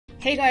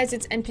Hey guys,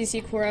 it's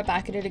N.P.C. Cora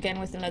back at it again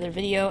with another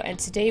video, and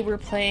today we're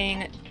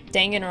playing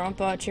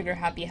Danganronpa Trigger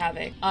Happy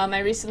Havoc. I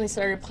recently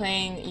started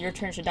playing Your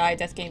Turn to Die,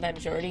 Death Game by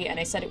Majority, and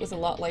I said it was a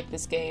lot like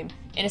this game.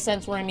 In a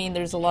sense where I mean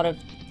there's a lot of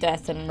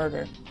death and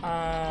murder.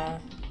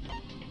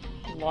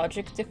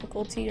 Logic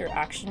difficulty or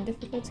action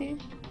difficulty?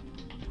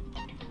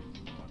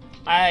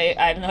 I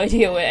have no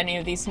idea what any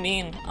of these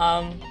mean.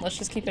 Let's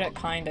just keep it at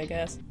kind, I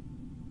guess.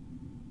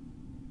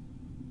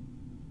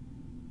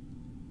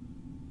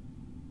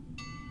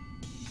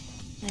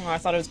 Oh, I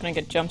thought I was gonna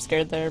get jump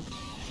scared there.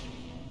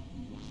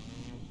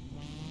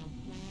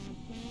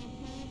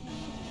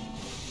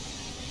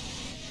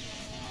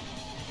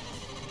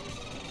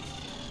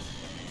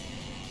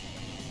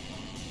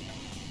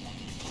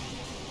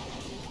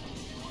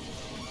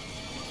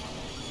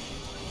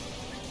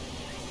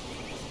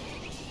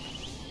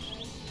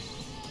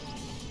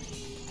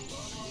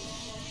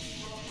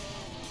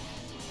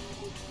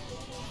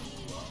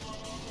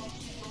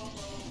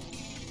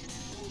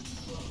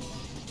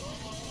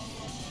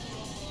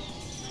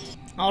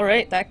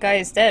 Alright, that guy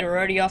is dead. We're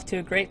already off to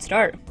a great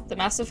start. The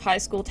massive high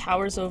school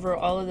towers over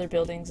all other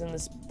buildings in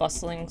this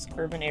bustling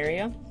urban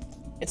area.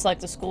 It's like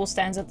the school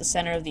stands at the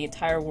center of the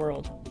entire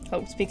world.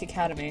 Hope's Peak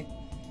Academy.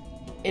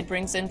 It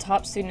brings in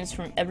top students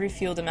from every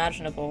field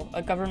imaginable,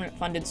 a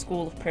government-funded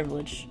school of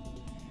privilege.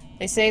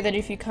 They say that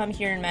if you come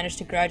here and manage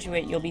to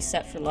graduate, you'll be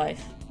set for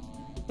life.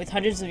 With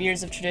hundreds of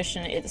years of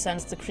tradition, it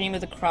sends the cream of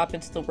the crop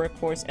into the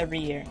workforce every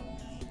year.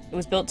 It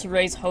was built to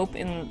raise hope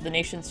in the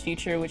nation's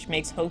future, which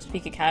makes Hope's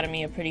Peak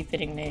Academy a pretty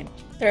fitting name.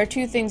 There are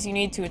two things you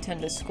need to attend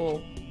this school.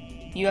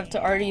 You have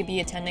to already be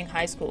attending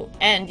high school,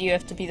 and you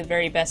have to be the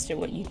very best at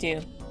what you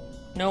do.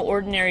 No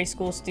ordinary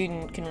school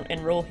student can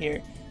enroll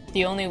here.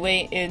 The only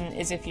way in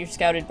is if you're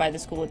scouted by the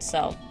school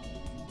itself.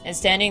 And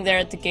standing there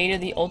at the gate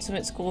of the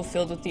ultimate school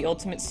filled with the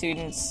ultimate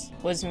students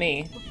was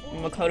me,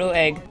 Makoto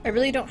Egg. I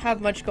really don't have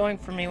much going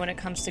for me when it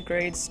comes to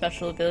grades,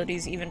 special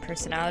abilities, even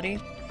personality.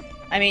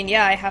 I mean,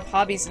 yeah, I have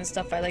hobbies and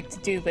stuff I like to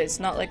do, but it's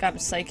not like I'm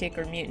psychic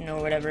or mutant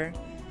or whatever.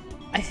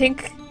 I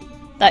think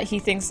that he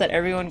thinks that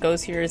everyone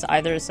goes here as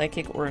either a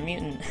psychic or a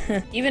mutant.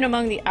 Even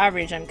among the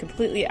average, I'm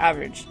completely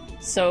average.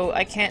 So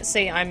I can't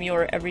say I'm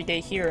your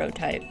everyday hero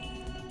type.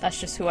 That's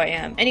just who I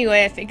am.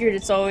 Anyway, I figured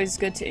it's always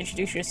good to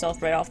introduce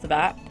yourself right off the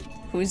bat.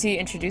 Who's he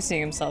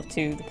introducing himself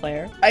to, the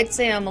player? I'd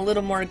say I'm a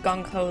little more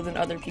gung-ho than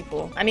other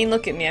people. I mean,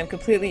 look at me, I'm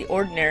completely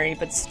ordinary,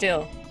 but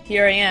still.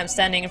 Here I am,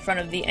 standing in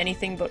front of the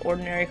anything but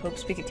ordinary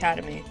Hope's Peak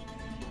Academy.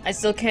 I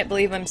still can't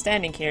believe I'm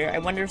standing here. I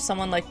wonder if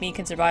someone like me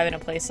can survive in a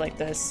place like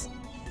this.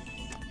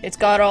 It's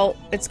got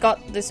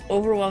this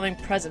overwhelming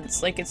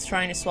presence, like it's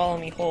trying to swallow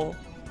me whole.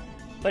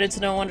 But it's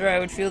no wonder I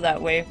would feel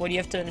that way. What you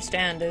have to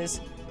understand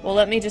is, well,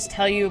 let me just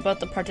tell you about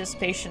the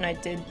preparation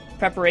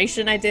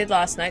I did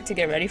last night to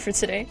get ready for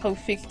today.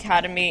 Hope's Peak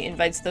Academy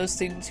invites those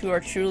students who are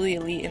truly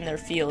elite in their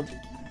field.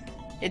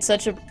 It's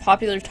such a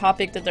popular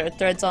topic that there are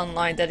threads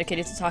online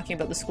dedicated to talking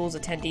about the school's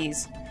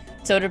attendees.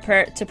 So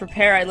to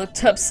prepare, I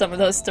looked up some of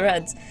those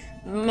threads.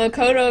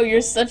 Makoto,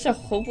 you're such a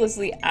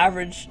hopelessly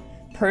average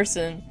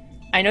person.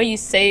 I know you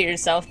say it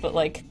yourself, but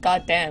like,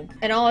 goddamn.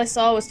 And all I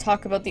saw was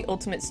talk about the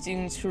ultimate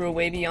students who are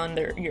way beyond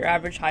your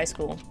average high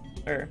school.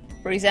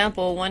 For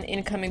example, one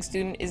incoming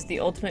student is the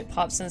ultimate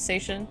pop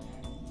sensation.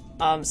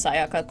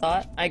 Sayaka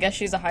thought. I guess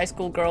she's a high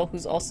school girl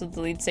who's also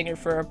the lead singer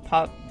for a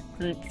pop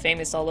group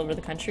famous all over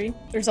the country.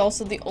 There's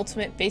also the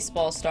ultimate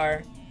baseball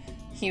star.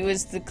 He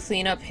was the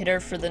cleanup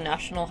hitter for the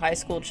national high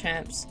school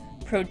champs.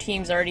 Pro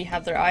teams already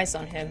have their eyes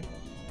on him.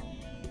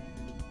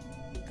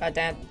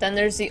 Goddamn. Then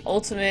there's the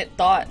ultimate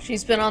thought.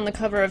 She's been on the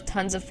cover of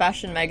tons of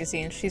fashion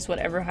magazines. She's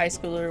whatever high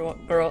school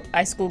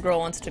girl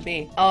wants to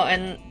be. Oh,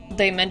 and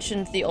they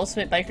mentioned the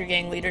ultimate biker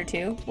gang leader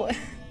too. What?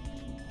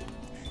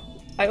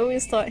 I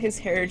always thought his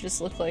hair just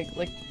looked like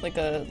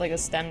a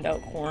stemmed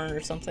out corn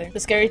or something. The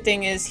scary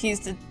thing is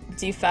he's the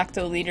de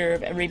facto leader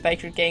of every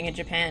biker gang in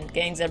Japan.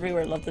 Gangs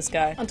everywhere love this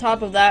guy. On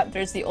top of that,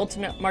 there's the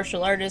ultimate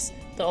martial artist,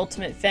 the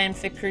ultimate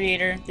fanfic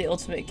creator, the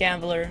ultimate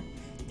gambler,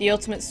 the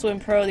ultimate swim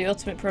pro, the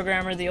ultimate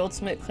programmer, the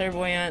ultimate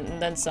clairvoyant,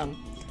 and then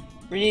some.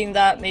 Reading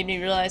that made me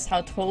realize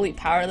how totally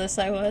powerless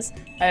I was.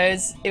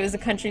 It was the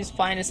country's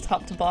finest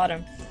top to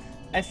bottom.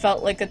 I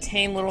felt like a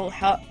tame little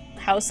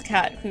house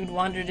cat who'd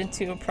wandered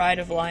into a pride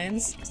of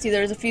lions. See,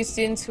 there was a few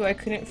students who I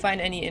couldn't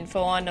find any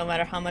info on no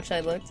matter how much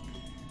I looked.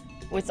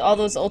 With all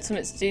those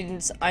ultimate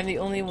students, I'm the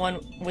only one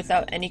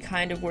without any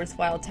kind of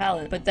worthwhile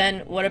talent. But then,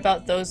 what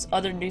about those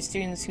other new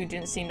students who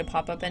didn't seem to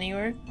pop up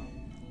anywhere?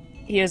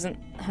 He doesn't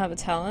have a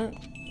talent?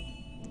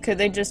 Could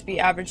they just be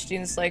average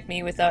students like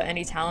me without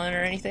any talent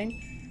or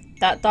anything?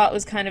 That thought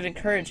was kind of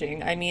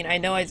encouraging. I mean, I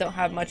know I don't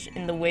have much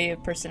in the way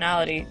of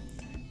personality,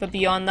 but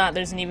beyond that,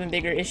 there's an even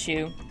bigger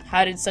issue.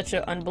 How did such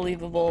an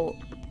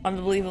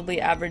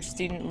unbelievably average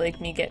student like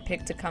me get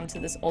picked to come to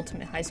this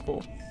ultimate high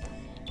school?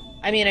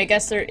 I mean, I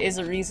guess there is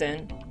a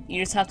reason.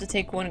 You just have to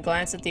take one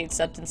glance at the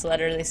acceptance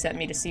letter they sent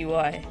me to see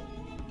why.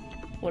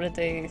 What did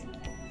they...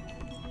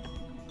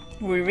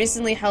 We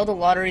recently held a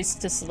lottery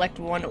to select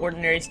one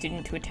ordinary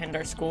student to attend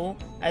our school.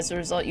 As a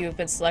result, you have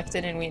been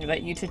selected and we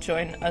invite you to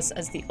join us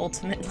as the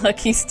ultimate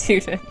lucky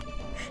student.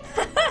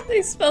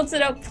 They spelled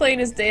it out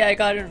plain as day. I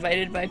got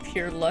invited by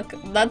pure luck.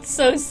 That's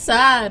so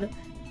sad.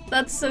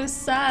 That's so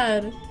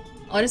sad.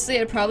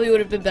 Honestly, I probably would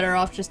have been better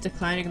off just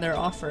declining their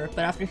offer,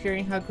 but after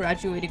hearing how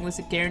graduating was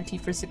a guarantee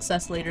for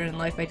success later in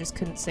life, I just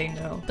couldn't say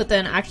no. But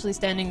then, actually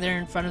standing there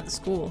in front of the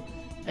school,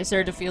 I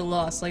started to feel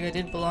lost, like I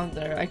didn't belong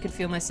there. I could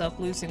feel myself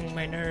losing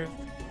my nerve.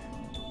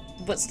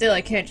 But still,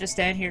 I can't just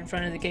stand here in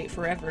front of the gate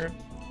forever.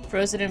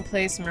 Frozen in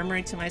place,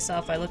 murmuring to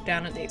myself, I looked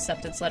down at the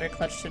acceptance letter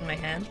clutched in my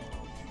hand.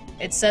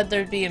 It said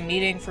there'd be a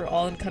meeting for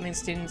all incoming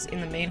students in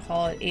the main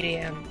hall at 8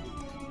 a.m.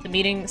 The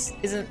meeting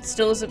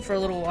still isn't for a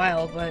little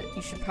while, but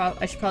I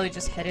should probably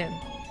just head in.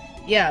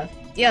 Yeah,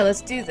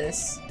 let's do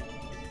this.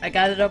 I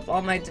gathered up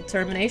all my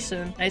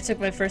determination, and I took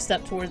my first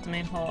step towards the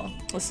main hall.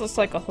 This looks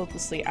like a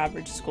hopelessly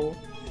average school.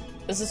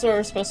 This is where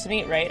we're supposed to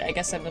meet, right? I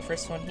guess I'm the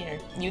first one here.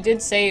 You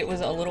did say it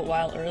was a little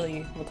while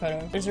early,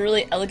 Makoto. There's a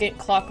really elegant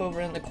clock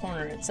over in the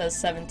corner. It says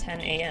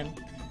 7:10 a.m.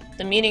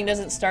 The meeting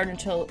doesn't start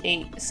until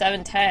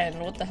 7:10.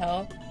 What the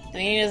hell? The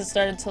meeting doesn't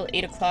start until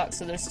 8 o'clock,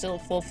 so there's still a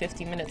full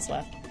 50 minutes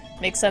left.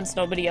 Makes sense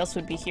nobody else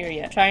would be here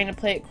yet. Trying to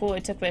play it cool, I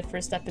took my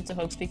first step into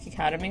Hope's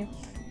Academy.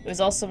 It was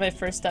also my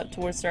first step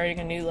towards starting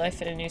a new life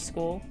at a new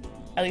school.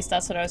 At least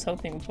that's what I was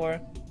hoping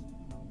for.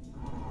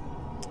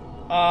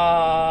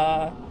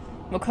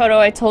 Makoto,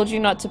 I told you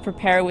not to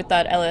prepare with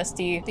that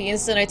LSD. The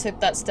instant I took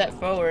that step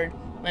forward,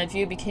 my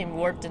view became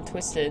warped and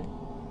twisted.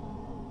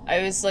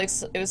 It was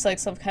like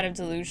some kind of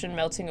delusion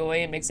melting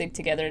away and mixing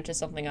together into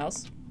something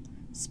else.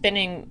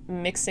 Spinning,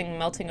 mixing,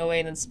 melting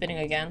away, and then spinning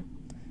again.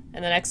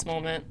 And the next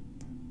moment,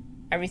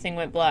 everything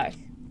went black.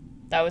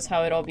 That was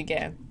how it all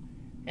began.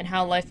 And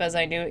how life as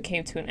I knew it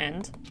came to an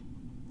end.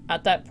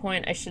 At that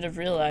point, I should have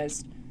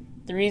realized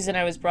the reason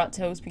I was brought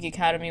to Hope's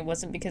Academy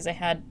wasn't because I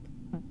had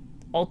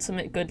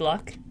ultimate good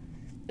luck.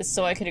 It's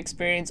so I could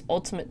experience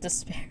ultimate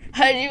despair.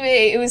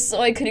 Hajime, it was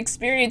so I could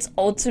experience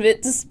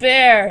ultimate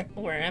despair!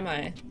 Where am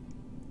I?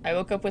 I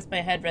woke up with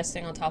my head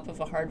resting on top of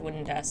a hard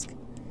wooden desk.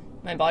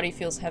 My body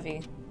feels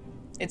heavy.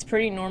 It's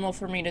pretty normal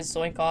for me to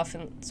zoink off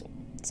and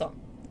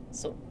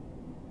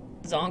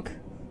zonk.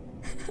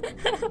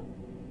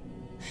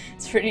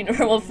 It's pretty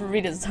normal for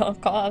me to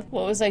zonk off.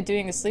 What was I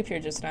doing asleep here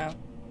just now?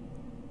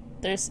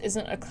 There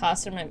isn't a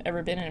classroom I've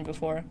ever been in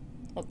before.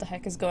 What the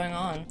heck is going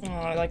on? Oh,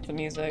 I like the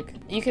music.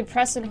 You can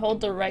press and hold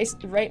the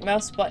right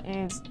mouse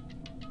buttons.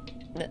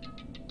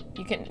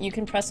 You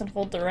can press and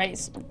hold the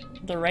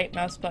right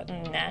mouse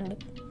button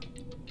and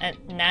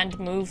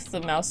move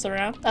the mouse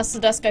around. That's the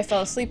desk I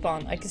fell asleep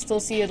on. I can still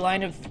see a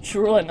line of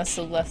drool I must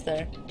have left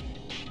there.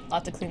 I'll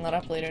have to clean that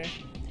up later.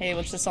 Hey,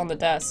 what's this on the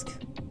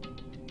desk?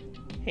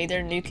 Hey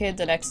there, new kid.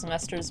 The next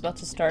semester is about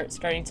to start.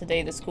 Starting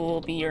today, the school will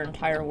be your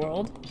entire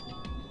world.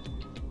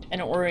 An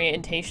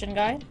orientation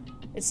guide?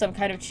 It's some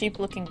kind of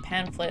cheap-looking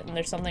pamphlet, and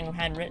there's something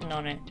handwritten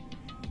on it.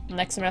 The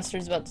next semester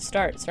is about to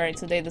start. Starting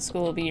today, the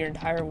school will be your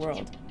entire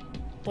world.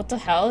 What the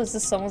hell? Is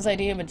this someone's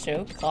idea of a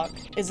joke? Clock?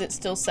 Is it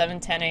still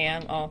 7:10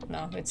 a.m.? Oh,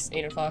 no, it's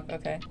 8 o'clock,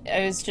 okay.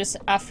 It was just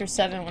after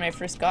 7 when I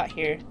first got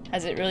here.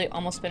 Has it really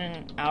almost been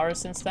an hour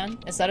since then?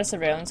 Is that a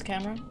surveillance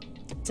camera?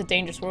 It's a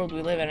dangerous world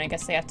we live in. I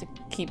guess they have to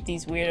keep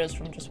these weirdos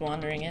from just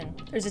wandering in.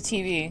 There's a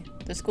TV.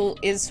 The school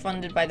is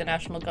funded by the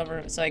national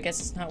government, so I guess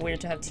it's not weird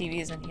to have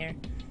TVs in here.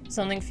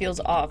 Something feels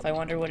off. I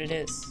wonder what it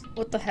is.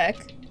 What the heck?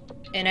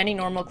 In any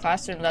normal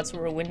classroom, that's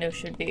where a window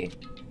should be.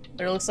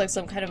 But it looks like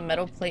some kind of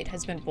metal plate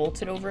has been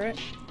bolted over it.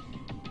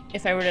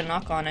 If I were to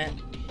knock on it.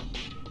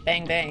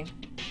 Bang bang.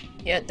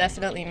 Yeah,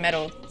 definitely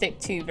metal. Thick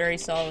too, very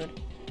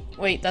solid.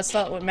 Wait, that's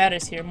not what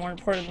matters here. More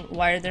important,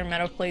 why are there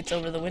metal plates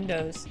over the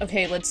windows?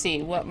 Okay, let's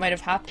see. What might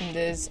have happened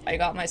is I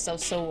got myself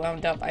so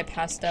wound up I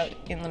passed out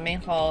in the main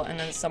hall and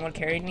then someone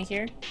carried me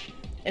here.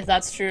 If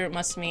that's true, it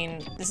must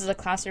mean this is a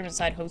classroom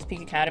inside Hope's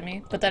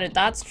Academy. But then if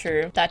that's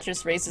true, that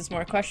just raises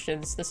more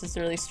questions. This is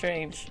really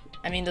strange.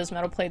 I mean, those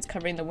metal plates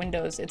covering the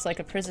windows, it's like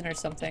a prison or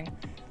something.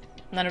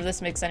 None of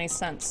this makes any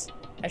sense.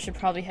 I should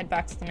probably head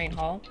back to the main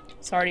hall.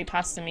 It's already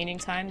past the meeting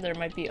time. There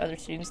might be other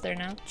students there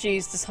now.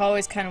 Jeez, this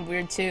hallway's kind of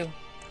weird too.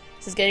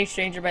 This is getting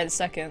stranger by the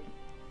second.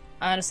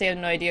 I honestly have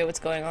no idea what's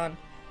going on.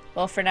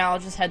 Well, for now, I'll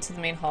just head to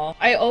the main hall.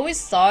 I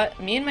always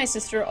thought, me and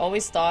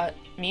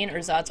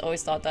Erzatz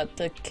always thought that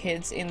the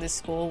kids in this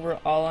school were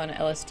all on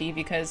LSD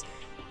because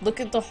look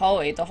at the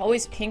hallway. The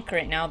hallway's pink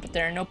right now, but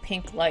there are no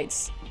pink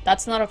lights.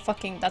 That's not a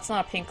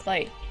pink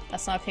light.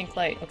 That's not a pink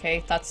light,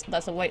 okay?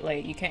 That's a white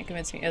light. You can't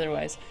convince me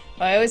otherwise.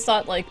 But I always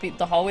thought, like,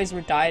 the hallways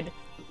were dyed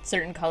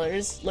certain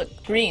colors.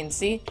 Look, green,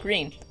 see?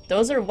 Green.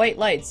 Those are white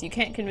lights. You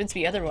can't convince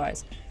me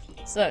otherwise.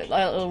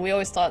 So, we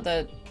always thought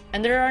that...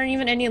 And there aren't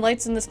even any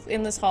lights in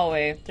this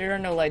hallway. There are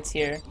no lights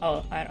here.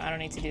 Oh, I don't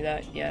need to do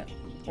that yet.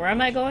 Where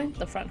am I going?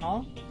 The front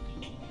hall?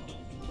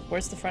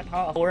 Where's the front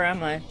hall? Where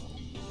am I?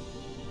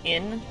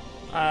 Inn?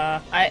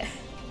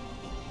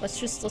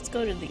 Let's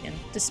go to the inn.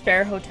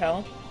 Despair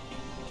Hotel.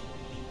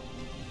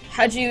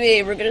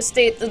 Hajime, we're gonna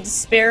stay at the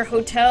Despair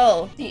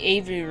Hotel. The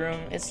Avery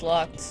room, it's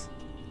locked.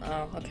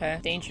 Oh, okay.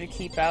 Danger,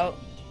 keep out.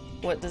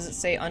 What does it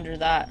say under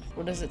that?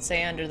 What does it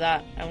say under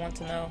that? I want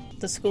to know.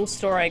 The school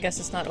store, I guess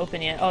it's not open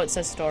yet. Oh, it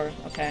says store.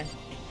 Okay.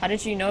 How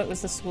did you know it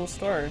was the school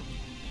store?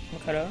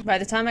 Makoto. By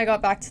the time I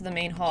got back to the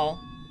main hall,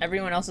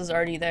 everyone else was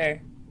already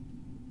there.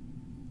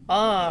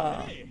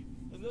 Ah. Hey,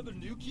 another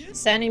new kid?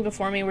 Standing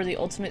before me were the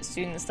ultimate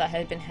students that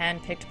had been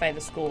handpicked by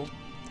the school.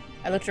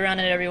 I looked around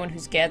at everyone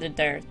who's gathered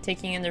there,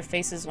 taking in their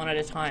faces one at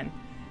a time.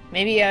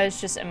 Maybe I was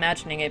just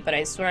imagining it, but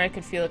I swear I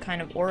could feel a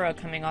kind of aura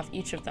coming off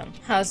each of them.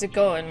 How's it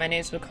going? My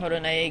name's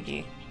Makoto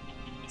Egg.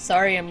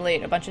 Sorry I'm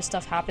late. A bunch of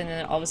stuff happened and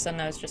then all of a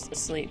sudden I was just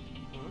asleep.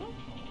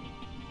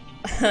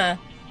 I'm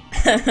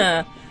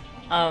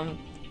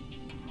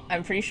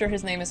pretty sure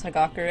his name is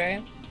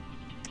Hagakure.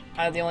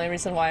 The only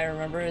reason why I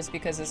remember is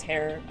because his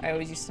hair, I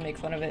always used to make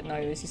fun of it and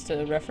I always used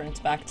to reference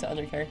back to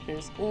other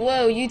characters.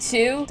 Whoa, you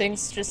too?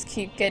 Things just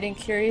keep getting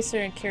curiouser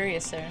and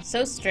curiouser.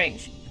 So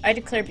strange. I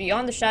declare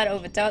beyond the shadow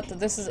of a doubt that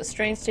this is a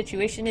strange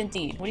situation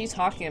indeed. What are you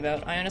talking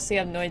about? I honestly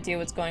have no idea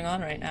what's going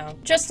on right now.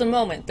 Just a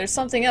moment, there's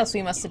something else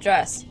we must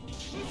address.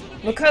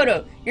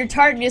 Makoto, your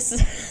tardiness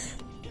is...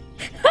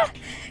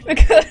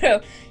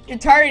 Makoto, your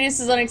tardiness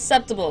is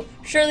unacceptable.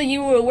 Surely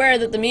you were aware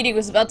that the meeting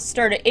was about to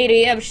start at 8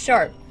 AM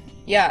sharp.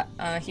 Yeah,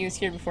 he was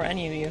here before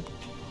any of you.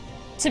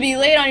 To be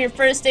late on your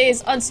first day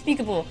is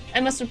unspeakable. I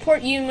must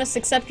report you and must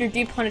accept your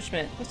due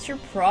punishment. What's your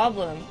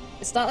problem?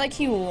 It's not like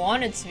he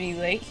wanted to be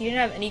late. He didn't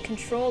have any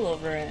control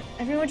over it.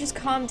 Everyone just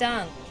calm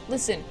down.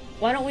 Listen,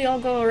 why don't we all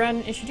go around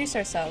and introduce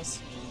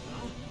ourselves?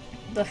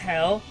 The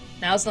hell?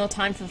 Now's no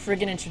time for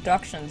friggin'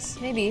 introductions.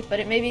 Maybe, but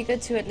it may be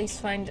good to at least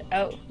find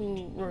out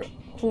who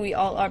we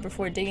all are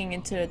before digging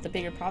into the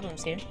bigger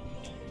problems here.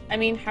 I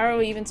mean, how are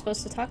we even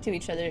supposed to talk to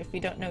each other if we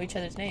don't know each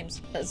other's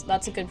names?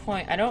 That's a good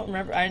point. I don't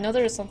remember. I know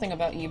there was something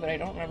about you, but I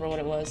don't remember what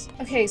it was.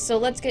 Okay, so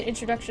let's get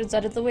introductions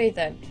out of the way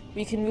then.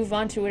 We can move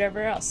on to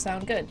whatever else.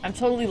 Sound good? I'm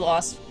totally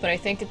lost, but I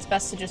think it's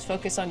best to just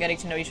focus on getting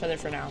to know each other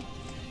for now.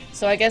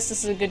 So I guess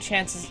this is a good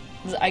chance.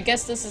 I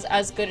guess this is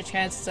as good a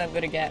chance as I'm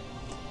gonna get.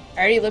 I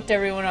already looked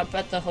everyone up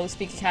at the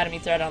Hospeak Academy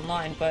thread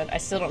online, but I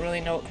still don't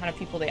really know what kind of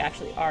people they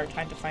actually are.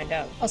 Time to find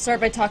out. I'll start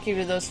by talking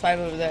to those 5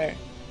 over there.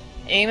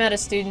 Aim at a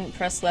student,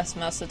 press left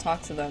mouse to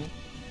talk to them.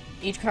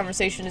 Each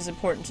conversation is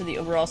important to the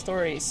overall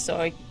story, so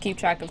I keep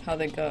track of how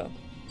they go.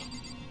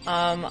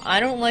 I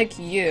don't like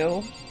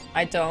you.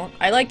 I don't.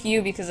 I like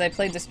you because I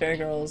played Despair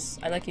Girls.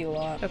 I like you a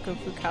lot. Yoko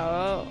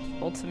Fukawa,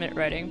 ultimate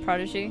writing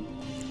prodigy.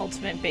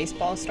 Ultimate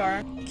baseball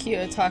star.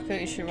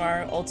 Kiyotaka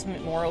Ishimaru,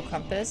 ultimate moral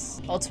compass.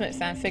 Ultimate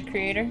fanfic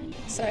creator.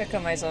 Sayaka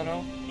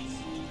Maizono,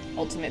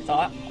 ultimate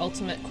thought.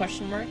 Ultimate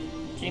question mark.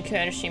 Junko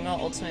Arashima,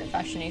 ultimate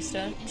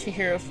fashionista.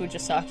 Chihiro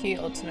Fujisaki,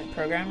 ultimate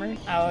programmer.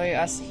 Aoi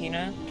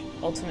Asahina,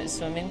 ultimate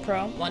swimming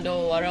pro.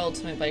 Wando Owara,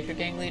 ultimate biker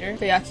gang leader.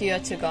 Koyakiya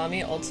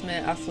Togami,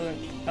 ultimate affluent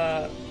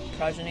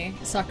progeny.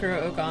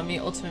 Sakura Ogami,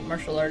 ultimate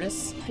martial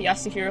artist.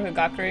 Yasuhiro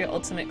Hagakure,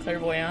 ultimate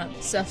clairvoyant.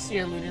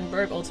 Sefsia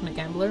Ludenberg, ultimate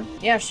gambler.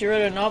 Yeah, she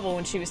wrote a novel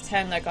when she was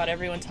 10 that got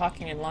everyone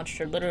talking and launched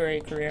her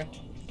literary career.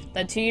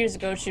 Then 2 years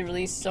ago she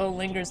released So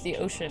Lingers the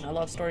Ocean, a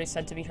love story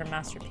said to be her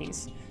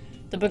masterpiece.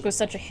 The book was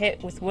such a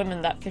hit with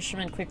women that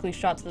fishermen quickly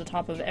shot to the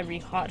top of every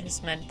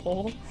hottest men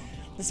poll.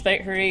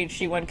 Despite her age,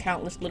 she won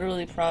countless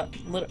literary prizes,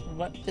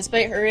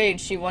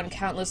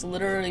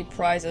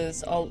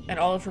 and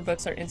all of her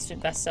books are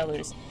instant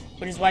bestsellers,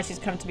 which is why she's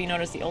come to be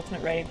known as the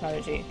ultimate writing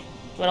prodigy.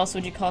 What else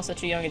would you call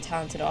such a young and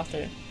talented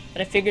author?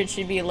 But I figured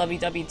she'd be a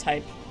lovey-dovey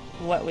type,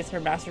 what with her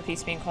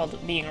masterpiece being called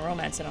being a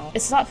romance and all.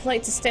 It's not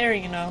polite to stare,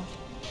 you know.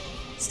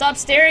 Stop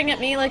staring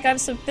at me like I'm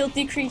some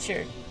filthy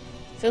creature.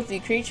 Filthy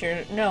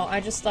creature? No, I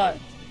just thought...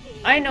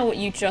 I know what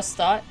you just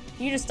thought.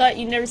 You just thought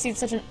you'd never seen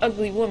such an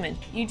ugly woman.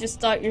 You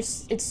just thought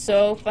it's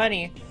so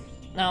funny.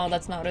 No,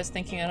 that's not what I was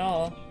thinking at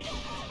all.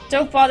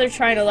 Don't bother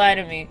trying to lie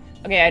to me.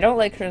 Okay, I don't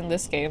like her in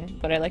this game,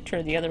 but I liked her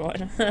in the other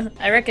one.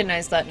 I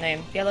recognize that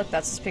name. Yeah, look,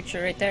 that's his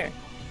picture right there.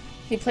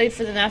 He played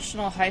for the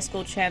national high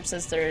school champs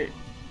as their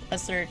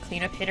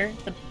cleanup hitter,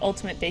 the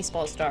ultimate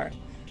baseball star.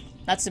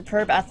 That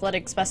superb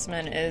athletic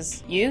specimen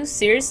is... You?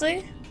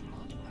 Seriously?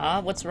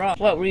 Huh? What's wrong?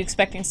 What, were you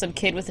expecting some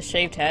kid with a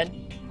shaved head?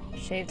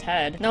 Shaved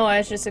head? No, I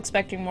was just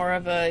expecting more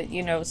of a,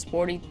 you know,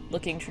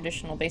 sporty-looking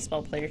traditional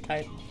baseball player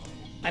type.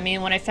 I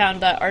mean, when I found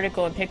that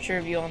article and picture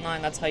of you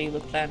online, that's how you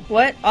looked then.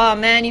 What? Aw,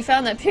 man, you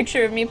found that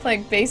picture of me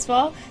playing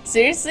baseball?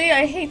 Seriously?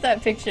 I hate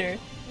that picture.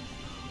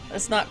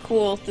 That's not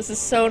cool. This is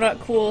so not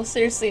cool.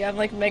 Seriously, I'm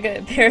like mega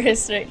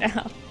embarrassed right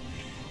now.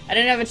 I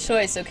didn't have a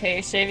choice,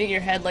 okay? Shaving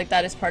your head like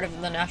that is part of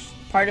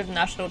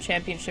national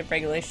championship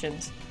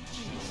regulations.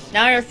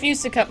 Now I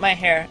refuse to cut my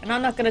hair, and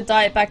I'm not gonna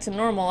dye it back to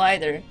normal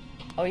either.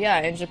 Oh yeah,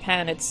 in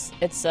Japan it's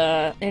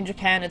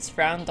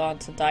frowned on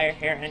to dye your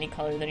hair any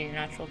color than your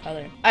natural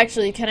color.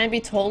 Actually, can I be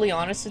totally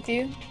honest with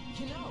you?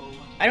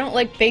 I don't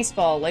like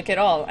baseball, like at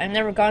all. I've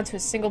never gone to a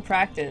single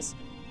practice.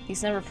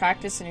 He's never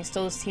practiced and he's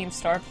still his team's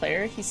star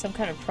player. He's some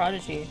kind of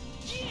prodigy.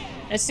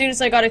 And as soon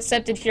as I got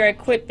accepted here, I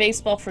quit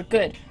baseball for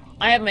good.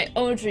 I have my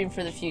own dream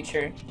for the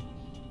future.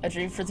 A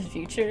dream for the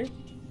future?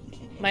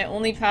 My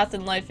only path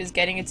in life is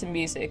getting into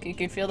music. You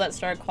can feel that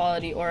star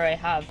quality aura I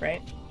have,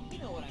 right?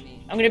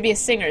 I'm gonna be a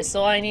singer, so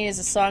all I need is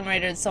a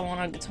songwriter and someone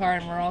on guitar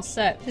and we're all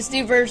set. This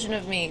new version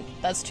of me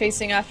that's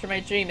chasing after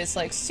my dream is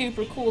like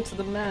super cool to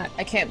the max.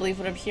 I can't believe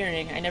what I'm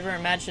hearing. I never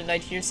imagined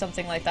I'd hear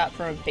something like that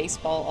from a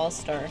baseball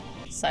all-star.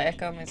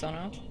 Sayaka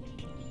Mizono?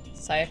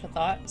 Sayaka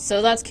thought.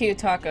 So that's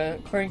Kiyotaka,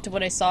 according to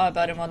what I saw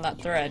about him on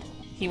that thread.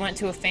 He went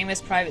to a famous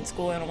private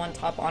school and won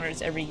top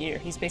honors every year.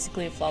 He's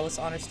basically a flawless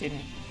honor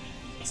student.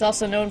 He's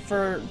also known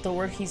for the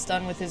work he's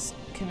done with his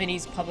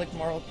committee's public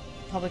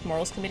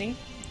morals committee.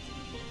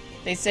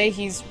 They say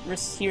he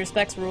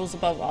respects rules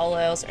above all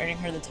else, earning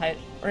him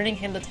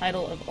the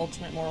title of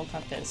Ultimate Moral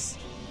Compass.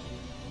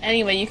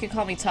 Anyway, you can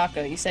call me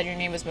Taka. You said your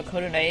name was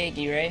Makoto Egg,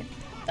 right?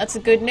 That's a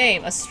good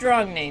name, a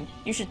strong name.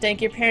 You should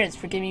thank your parents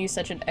for giving you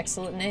such an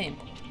excellent name.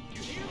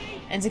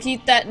 And to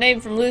keep that name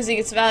from losing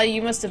its value,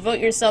 you must devote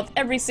yourself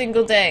every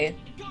single day.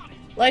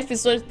 Life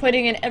is worth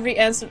putting in every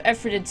ounce of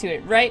effort into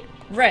it, right?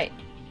 Right.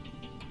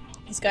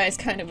 This guy is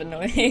kind of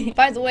annoying.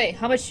 By the way,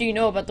 how much do you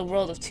know about the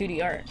world of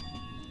 2D art?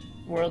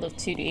 World of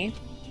 2D?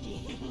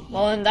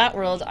 Well, in that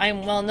world, I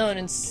am well known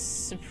and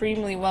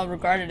supremely well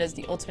regarded as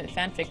the ultimate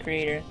fanfic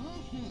creator.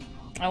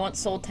 I once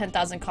sold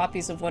 10,000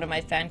 copies of one of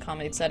my fan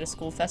comics at a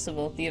school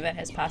festival. The event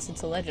has passed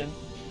into legend.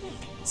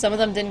 Some of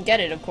them didn't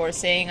get it, of course,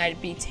 saying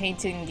I'd be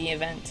tainted the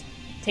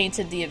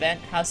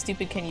event. How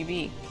stupid can you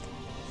be?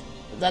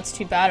 That's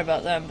too bad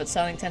about them, but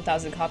selling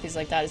 10,000 copies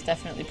like that is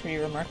definitely pretty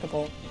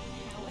remarkable.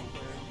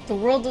 The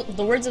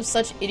words of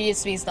such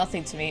idiots means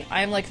nothing to me.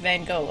 I am like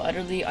Van Gogh,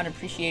 utterly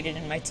unappreciated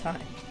in my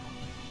time.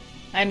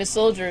 I am a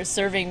soldier,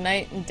 serving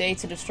night and day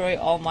to destroy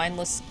all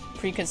mindless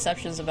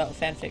preconceptions about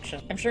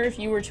fanfiction. I'm sure if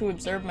you were to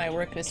observe my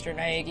work, Mr.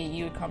 Naegi,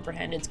 you would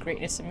comprehend its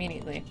greatness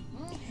immediately.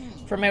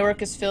 For my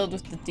work is filled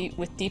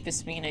with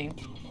deepest meaning.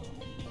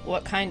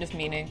 What kind of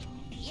meaning?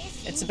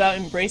 It's about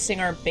embracing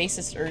our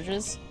basest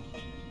urges.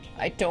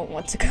 I don't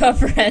want to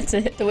comprehend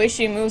it. The way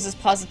she moves is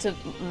positive.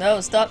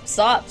 No, stop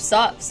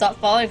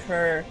following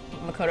her,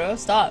 Makoto,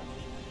 stop.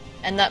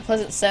 And that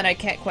pleasant scent I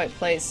can't quite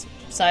place,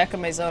 Sayaka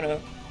Mizono.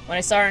 When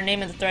I saw her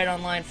name in the thread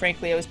online,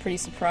 frankly, I was pretty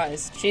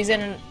surprised. She's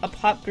in a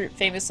pop group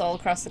famous all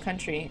across the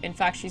country. In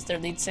fact, she's their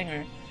lead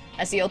singer.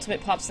 As the ultimate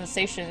pop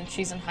sensation,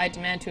 she's in high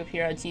demand to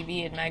appear on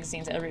TV and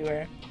magazines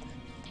everywhere.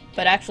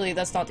 But actually,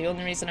 that's not the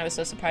only reason I was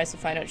so surprised to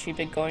find out she'd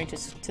been going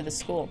to the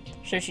school.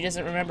 Sure, she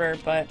doesn't remember,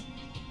 but...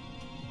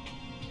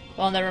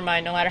 Well, never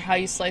mind. No matter how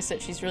you slice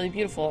it, she's really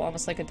beautiful,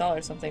 almost like a doll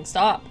or something.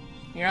 Stop!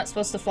 You're not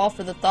supposed to fall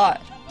for the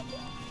thought.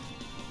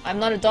 I'm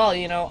not a doll,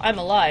 you know. I'm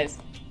alive.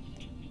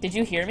 Did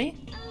you hear me?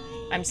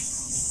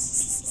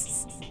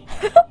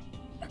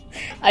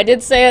 I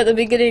did say at the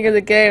beginning of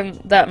the game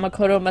that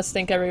Makoto must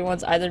think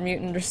everyone's either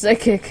mutant or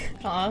psychic.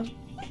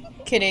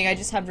 Kidding, I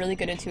just have really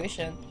good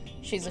intuition.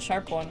 She's a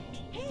sharp one.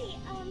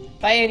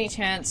 By any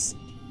chance,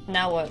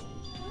 now what?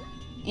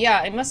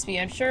 Yeah, it must be,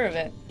 I'm sure of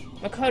it.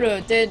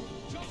 Makoto did...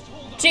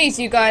 Jeez,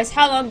 you guys,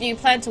 how long do you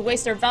plan to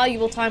waste our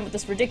valuable time with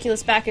this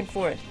ridiculous back and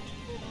forth?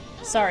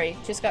 Sorry,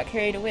 just got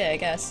carried away, I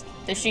guess.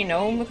 Does she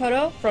know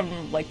Makoto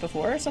from, like,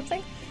 before or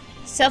something?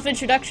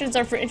 Self-introductions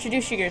are for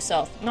introducing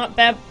yourself, not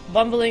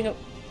bumbling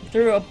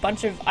through a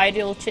bunch of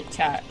idle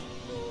chit-chat.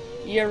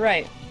 You're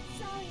right.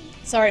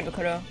 Sorry,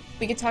 Makoto.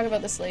 We can talk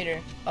about this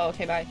later. Oh,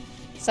 okay, bye.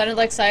 Sounded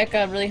like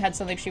Sayaka really had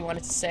something she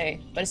wanted to say,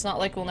 but it's not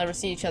like we'll never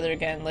see each other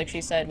again. Like she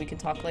said, we can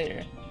talk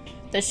later.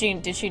 Did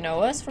she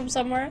know us from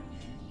somewhere?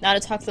 Now to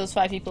talk to those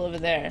 5 people over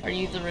there. Are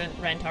you the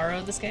Rantaro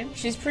of this game?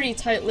 She's pretty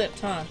tight-lipped,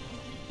 huh?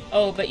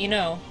 Oh, but you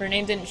know, her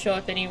name didn't show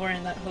up anywhere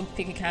in that Hope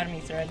Peak Academy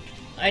thread.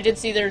 I did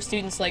see there were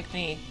students like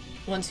me,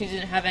 ones who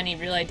didn't have any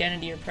real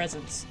identity or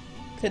presence.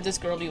 Could this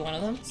girl be one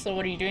of them? So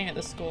what are you doing at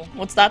this school?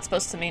 What's that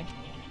supposed to mean?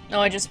 No,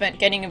 I just meant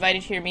getting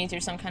invited here means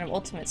you're some kind of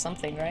ultimate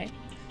something, right?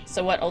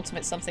 So what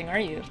ultimate something are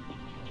you?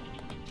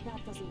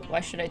 Why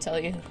should I tell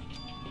you?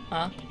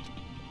 Huh?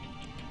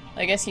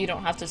 I guess you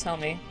don't have to tell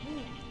me.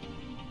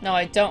 No,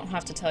 I don't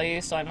have to tell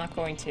you, so I'm not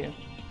going to.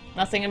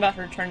 Nothing about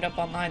her turned up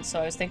online, so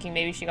I was thinking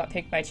maybe she got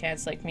picked by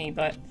chance like me,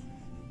 but...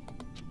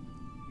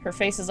 Her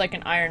face is like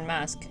an iron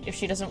mask. If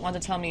she doesn't want to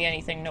tell me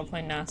anything, no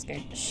point in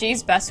asking.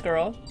 She's best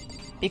girl,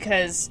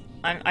 because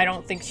I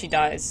don't think she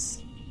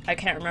dies. I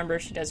can't remember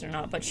if she does or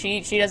not, but she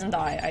doesn't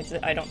die,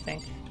 I don't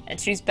think. And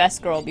she's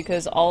best girl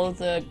because all of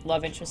the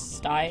love interests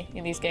die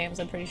in these games,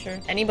 I'm pretty sure.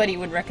 Anybody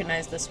would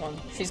recognize this one.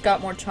 She's got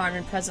more charm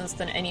and presence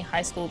than any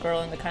high school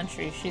girl in the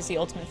country. She's the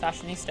ultimate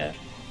fashionista.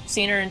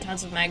 Seen her in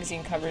tons of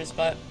magazine covers,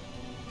 but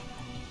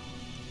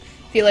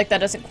feel like that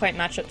doesn't quite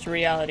match up to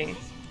reality.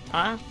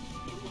 Huh?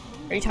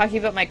 Are you talking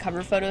about my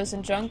cover photos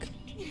and junk?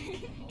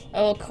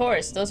 Oh, of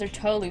course, those are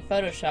totally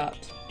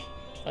photoshopped.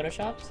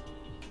 Photoshopped?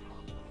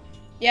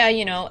 Yeah,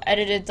 you know,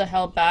 edited to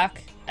hell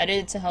back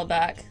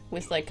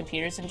with like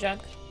computers and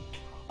junk.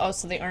 Oh,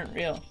 so they aren't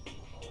real.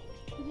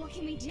 What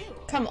can we do?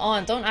 Come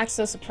on, don't act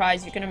so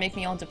surprised, you're gonna make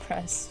me all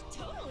depressed.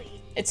 Totally.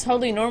 It's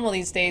totally normal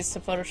these days to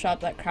Photoshop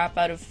that crap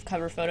out of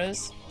cover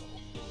photos.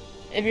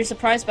 If you're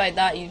surprised by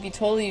that, you'd be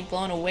totally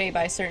blown away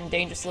by a certain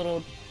dangerous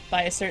little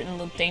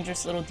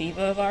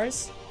diva of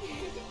ours.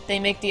 They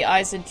make the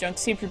eyes and junk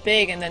super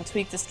big and then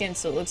tweak the skin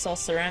so it looks all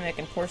ceramic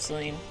and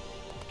porcelain.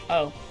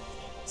 Oh.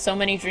 So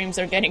many dreams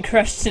are getting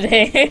crushed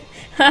today.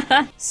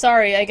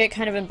 Sorry, I get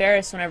kind of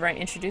embarrassed whenever I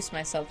introduce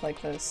myself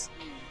like this.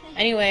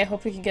 Anyway, I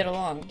hope we can get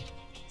along.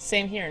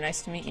 Same here,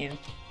 nice to meet you.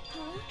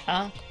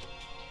 Huh?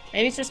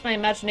 Maybe it's just my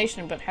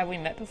imagination, but have we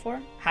met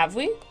before? Have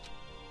we?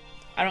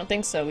 I don't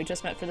think so, we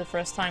just met for the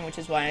first time, which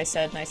is why I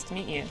said nice to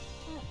meet you.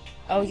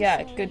 Oh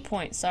yeah, good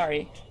point,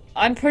 sorry.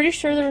 I'm pretty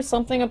sure there was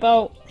something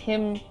about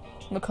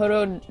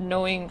Makoto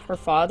knowing her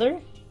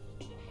father?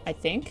 I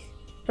think?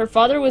 Her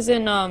father was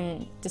in,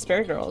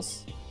 Despair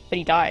Girls, but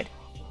he died.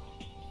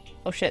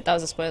 Oh shit, that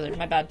was a spoiler,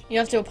 my bad. You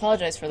have to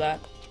apologize for that.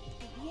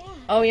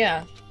 Oh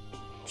yeah.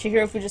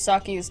 Chihiro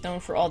Fujisaki is known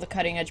for all the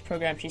cutting-edge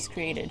programs she's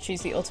created.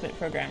 She's the ultimate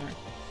programmer.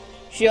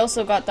 She's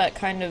also got that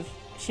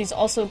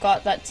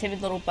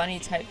timid little bunny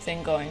type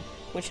thing going,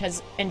 which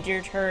has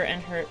endeared her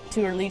and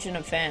to her legion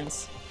of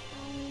fans.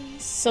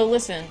 So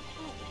listen,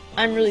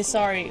 I'm really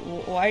sorry.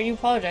 Why are you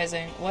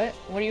apologizing? What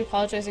are you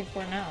apologizing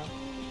for now?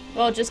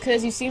 Well, just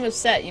cause you seem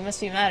upset, you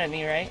must be mad at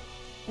me, right?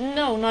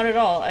 No, not at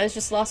all. I was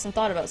just lost in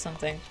thought about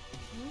something.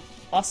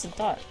 Lost in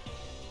thought?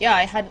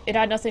 Yeah, it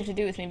had nothing to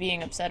do with me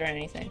being upset or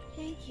anything.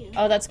 Thank you.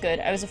 Oh, that's good.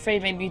 I was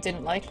afraid maybe you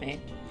didn't like me.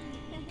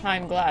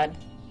 I'm glad.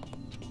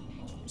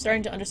 I'm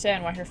starting to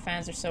understand why her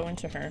fans are so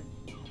into her.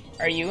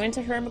 Are you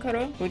into her,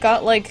 Makoto? We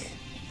got like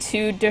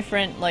two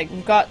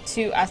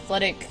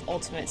athletic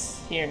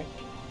ultimates here.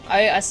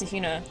 Aya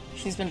Asahina.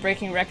 She's been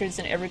breaking records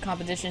in every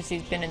competition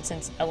she's been in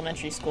since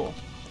elementary school.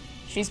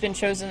 She's been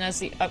chosen as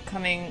the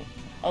upcoming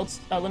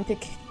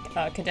Olympic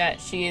cadet.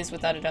 She is,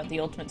 without a doubt, the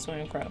ultimate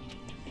swimming pro.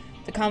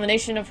 The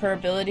combination of her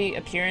ability,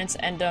 appearance,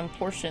 and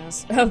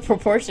proportions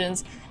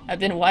have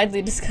been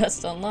widely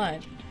discussed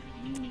online.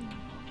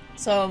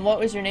 So, what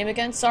was your name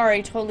again?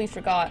 Sorry, totally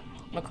forgot.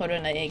 Makoto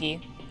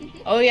Naegi.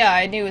 Oh yeah,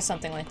 I knew it was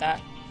something like that.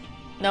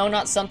 No,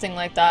 not something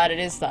like that, it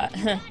is that.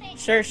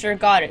 Sure,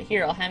 got it.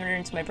 Here, I'll hammer it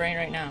into my brain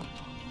right now.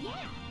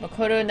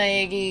 Makoto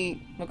Naegi.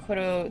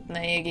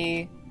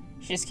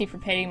 She just keeps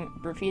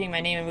repeating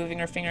my name and moving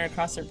her finger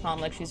across her palm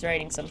like she's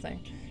writing something.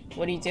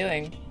 What are you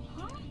doing?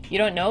 You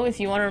don't know? If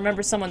you want to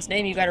remember someone's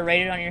name, you gotta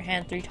write it on your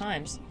hand 3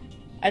 times.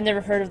 I've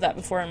never heard of that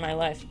before in my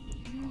life.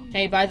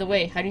 Hey, by the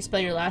way, how do you spell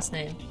your last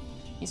name?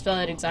 You spell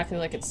it exactly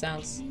like it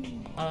sounds.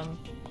 I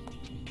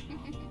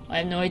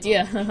have no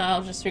idea.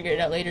 I'll just figure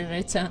it out later.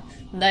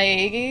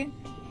 Naegi?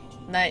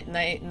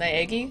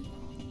 Naegi?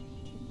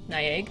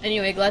 Naeg?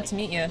 Anyway, glad to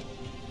meet you.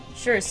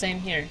 Sure, same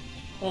here.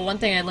 Well, one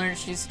thing I learned,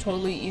 she's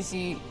totally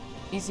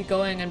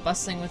easygoing and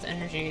bursting with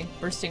energy.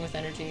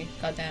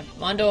 Goddamn.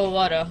 Mondo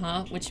Owada,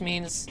 huh? Which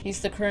means he's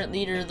the current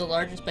leader of the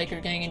largest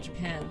biker gang in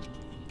Japan.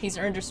 He's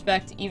earned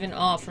respect, even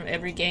awe, from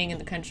every gang in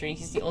the country.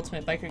 He's the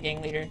ultimate biker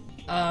gang leader.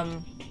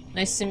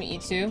 Nice to meet you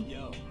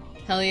too.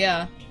 Hell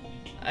yeah.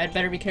 I'd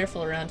better be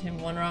careful around him.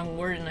 One wrong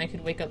word and I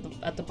could wake up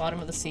at the bottom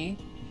of the sea.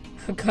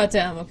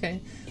 Goddamn, okay.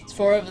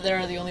 4 over there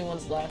are the only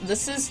ones left.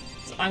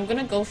 I'm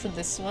gonna go for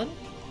this one.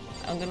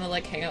 I'm gonna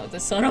like hang out with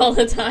this one all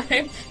the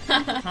time.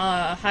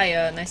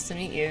 Hi, nice to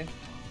meet you.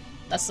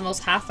 That's the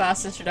most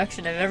half-assed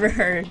introduction I've ever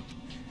heard.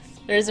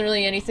 There isn't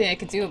really anything I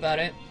could do about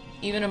it.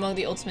 Even among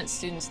the ultimate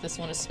students, this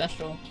one is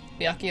special.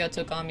 Byakuya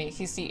Tokami,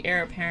 he's the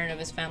heir apparent of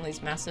his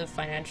family's massive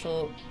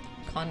financial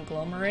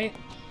conglomerate.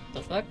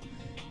 The fuck?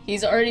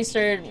 He's already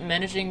started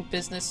managing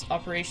business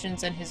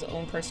operations and his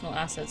own personal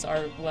assets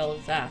are, well,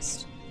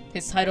 vast.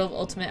 His title of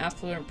ultimate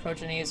affluent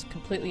progeny is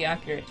completely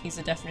accurate. He's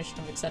the definition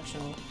of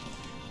exceptional.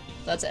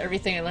 That's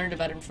everything I learned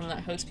about him from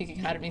that Hope's Peak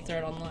Academy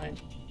thread online.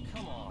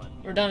 Come on.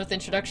 We're done with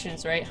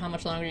introductions, right? How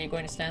much longer are you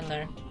going to stand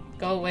there?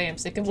 Go away, I'm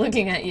sick of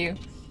looking at you.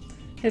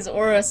 His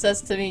aura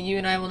says to me, you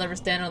and I will never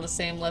stand on the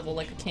same level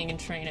like a king in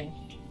training.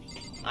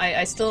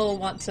 I still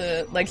want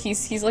to, like,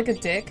 he's like a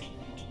dick.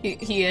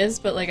 He is,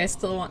 but like, I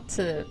still want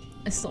to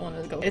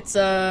go. It's,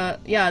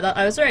 yeah,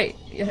 I was right.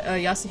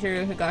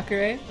 Yasuhiro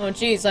Higakure. Oh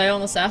jeez, I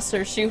almost asked her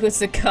if she was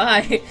a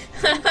guy.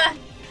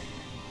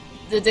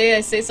 The day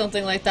I say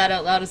something like that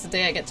out loud is the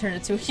day I get turned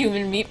into a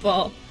human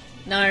meatball.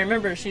 Now I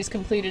remember, she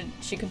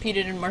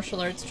competed in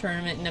martial arts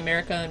tournament in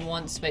America and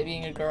won by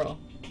being a girl.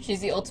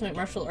 She's the ultimate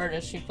martial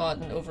artist. She fought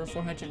in over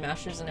 400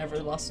 matches and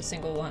never lost a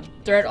single one.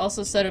 Thread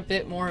also said a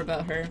bit more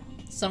about her.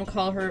 Some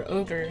call her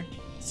Ogre.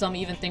 Some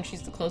even think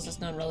she's the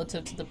closest known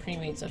relative to the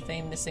premates of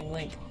famed Missing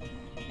Link.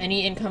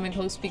 Any incoming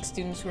Hope Speak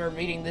students who are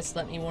reading this,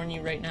 let me warn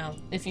you right now.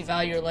 If you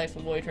value your life,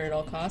 avoid her at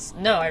all costs.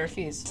 No, I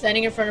refuse.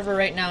 Standing in front of her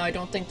right now, I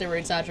don't think they were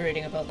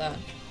exaggerating about that.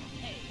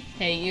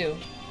 Hey, you.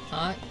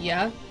 Huh?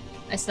 Yeah?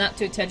 I snapped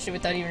to attention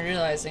without even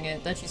realizing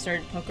it. Then she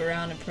started to poke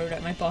around and probe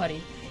at my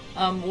body.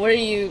 What are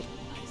you...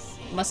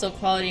 Muscle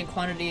quality and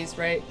quantity is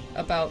right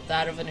about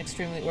that of an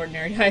extremely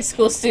ordinary high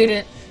school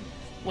student.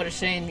 What a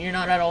shame. You're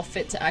not at all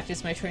fit to act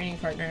as my training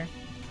partner.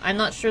 I'm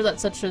not sure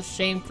that's such a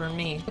shame for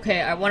me.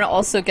 Okay, I want to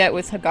also get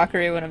with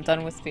Hagakure when I'm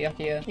done with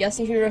Byakuya.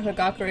 Yasuhiro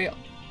Hagakure,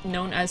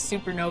 known as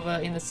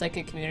Supernova in the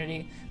psychic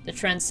community, the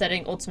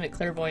trend-setting ultimate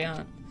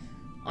clairvoyant.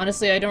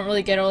 Honestly, I don't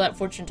really get all that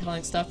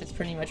fortune-telling stuff, it's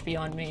pretty much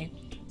beyond me.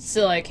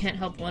 Still, I can't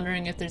help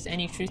wondering if there's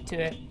any truth to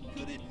it.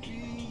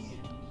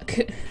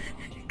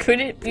 Could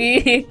it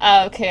be?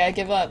 Okay, I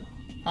give up.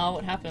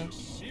 What happened?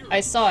 I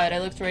saw it. I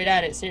looked right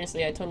at it.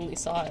 Seriously, I totally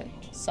saw it.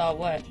 Saw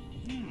what?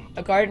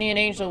 A guardian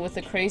angel with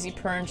a crazy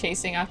perm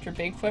chasing after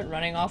Bigfoot,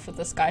 running off with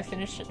a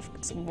skyfinish.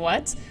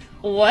 What?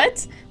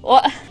 What?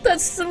 What?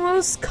 That's the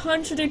most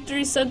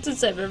contradictory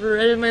sentence I've ever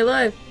read in my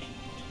life.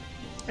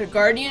 A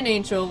guardian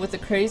angel with a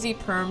crazy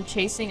perm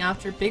chasing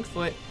after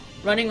Bigfoot,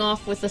 running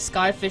off with a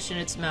skyfish in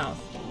its mouth.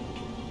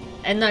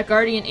 And that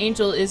guardian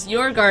angel is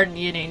your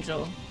guardian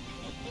angel.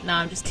 Nah,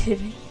 I'm just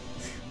kidding.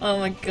 Oh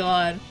my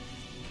god.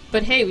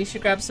 But hey, we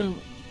should grab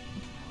some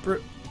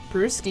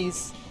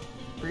brewskis.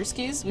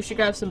 Brewskis? We should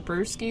grab some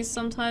brewskis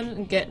sometime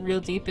and get real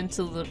deep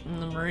into the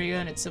Lemuria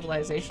and its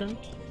civilization.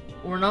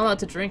 We're not allowed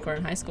to drink, we're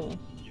in high school.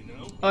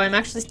 Oh, I'm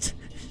actually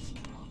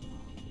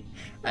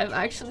I'm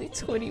actually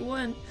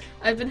 21.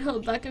 I've been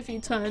held back a few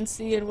times,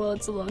 see, and well,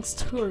 it's a long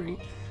story.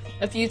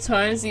 A few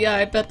times? Yeah,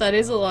 I bet that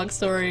is a long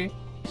story.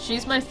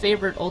 She's my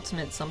favorite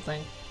ultimate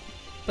something.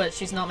 But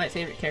she's not my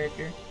favorite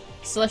character.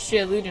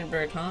 Celestia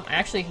Ludenberg, huh? I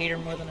actually hate her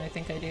more than I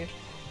think I do.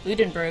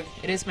 Ludenberg,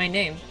 it is my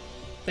name.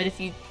 But if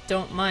you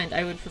don't mind,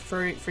 I would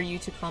prefer for you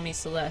to call me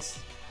Celeste.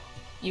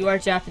 You are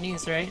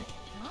Japanese, right?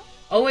 Huh?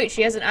 Oh wait,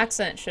 she has an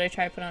accent. Should I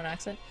try to put on an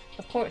accent?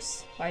 Of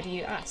course. Why do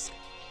you ask?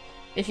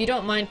 If you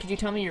don't mind, could you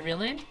tell me your real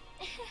name?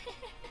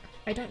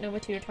 I don't know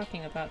what you're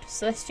talking about.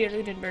 Celestia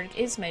Ludenberg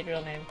is my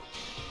real name.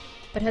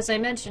 But as I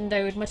mentioned,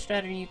 I would much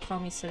rather you call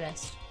me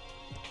Celeste.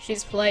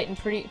 She's polite and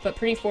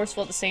pretty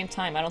forceful at the same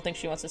time. I don't think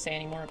she wants to say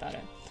any more about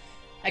it.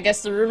 I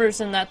guess the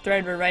rumors in that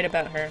thread were right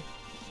about her.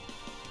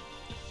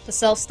 The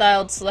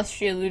self-styled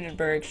Celestia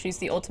Ludenberg, she's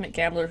the ultimate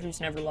gambler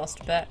who's never lost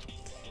a bet.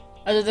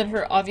 Other than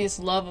her obvious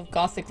love of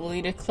gothic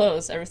Lolita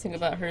clothes, everything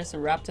about her is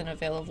wrapped in a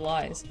veil of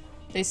lies.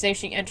 They say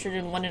she entered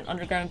and won an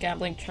underground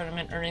gambling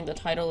tournament, earning the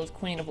title of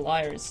Queen of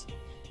Liars.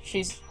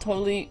 She's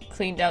totally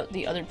cleaned out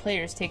the other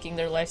players, taking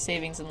their life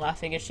savings and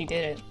laughing as she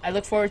did it. I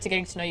look forward to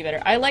getting to know you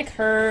better. I like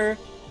her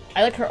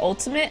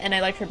ultimate, and I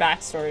like her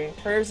backstory.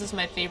 Hers is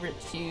my favorite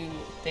few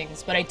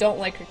things, but I don't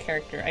like her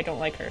character. I don't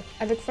like her.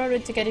 I look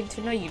forward to getting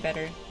to know you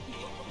better.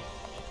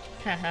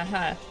 Ha ha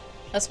ha.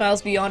 That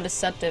smile's beyond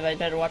deceptive. I'd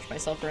better watch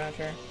myself around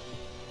her.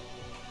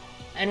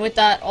 And with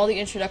that, all the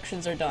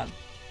introductions are done.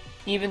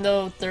 Even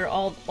though they're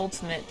all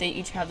ultimate, they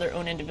each have their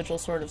own individual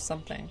sort of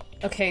something.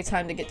 Okay,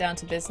 time to get down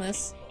to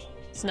business.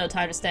 It's no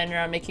time to stand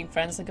around making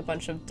friends like a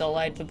bunch of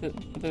dull-eyed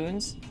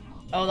baboons.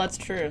 Oh, that's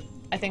true.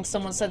 I think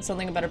someone said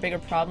something about a bigger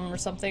problem or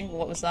something.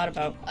 What was that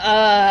about?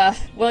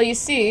 Well, you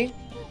see,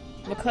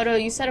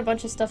 Makoto, you said a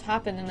bunch of stuff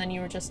happened and then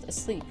you were just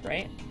asleep,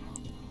 right?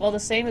 Well, the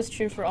same is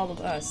true for all of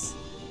us.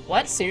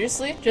 What?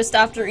 Seriously? Just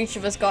after each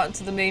of us got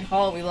into the main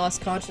hall, we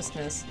lost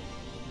consciousness.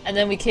 And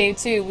then we came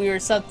to, we were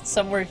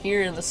somewhere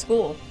here in the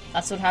school.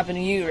 That's what happened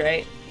to you,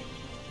 right?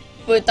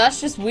 But that's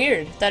just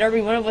weird, that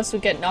every one of us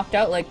would get knocked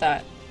out like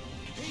that.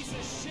 Piece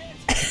of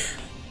shit!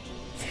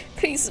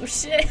 Piece of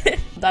shit!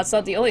 That's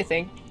not the only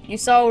thing. You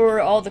saw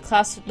where all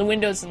the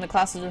windows in the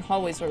classes and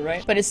hallways were,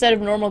 right? But instead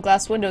of normal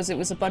glass windows, it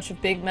was a bunch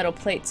of big metal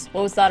plates.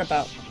 What was that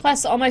about?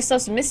 Plus, all my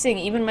stuff's missing,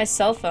 even my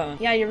cell phone.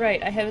 Yeah, you're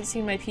right, I haven't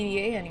seen my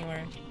PDA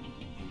anywhere.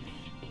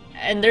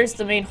 And there's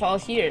the main hall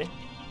here.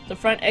 The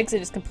front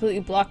exit is completely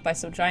blocked by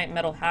some giant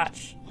metal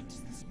hatch.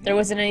 There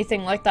wasn't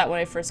anything like that when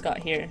I first got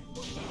here.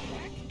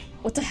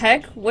 What the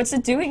heck? What's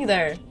it doing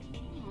there?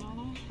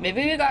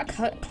 Maybe we got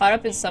caught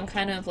up in some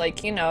kind of,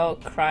 like, you know,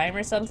 crime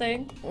or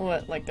something?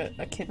 What, like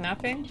a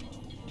kidnapping?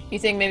 You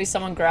think maybe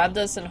someone grabbed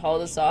us and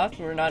hauled us off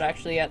and we're not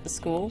actually at the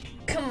school?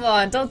 Come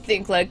on, don't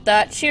think like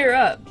that. Cheer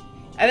up.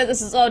 I bet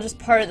this is all just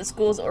part of the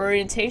school's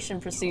orientation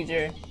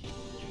procedure.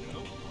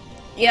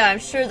 Yeah, I'm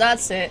sure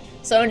that's it.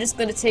 So I'm just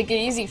gonna take it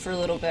easy for a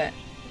little bit.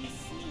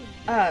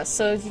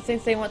 So you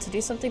think they want to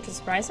do something to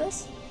surprise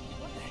us?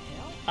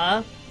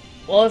 Huh?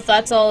 Well, if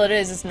that's all it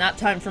is, it's nap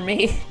time for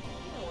me.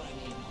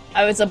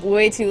 I was up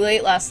way too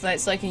late last night,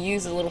 so I could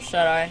use a little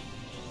shut-eye.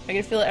 I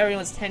could feel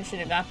everyone's tension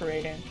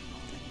evaporating.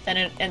 Then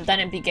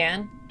it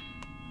began.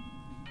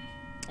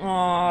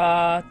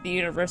 Aww, the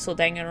universal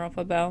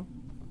Danganronpa bell.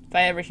 If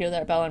I ever hear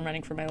that bell, I'm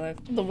running for my life.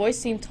 The voice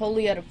seemed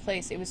totally out of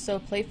place. It was so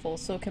playful,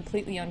 so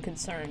completely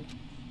unconcerned.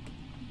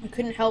 I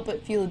couldn't help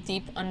but feel a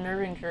deep,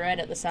 unnerving dread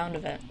at the sound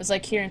of it. It was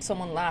like hearing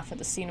someone laugh at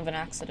the scene of an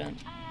accident.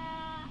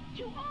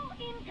 To all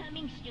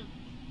incoming students,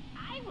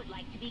 I would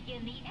like to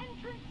begin the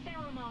entrance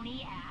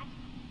ceremony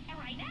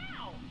right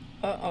now.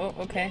 Oh,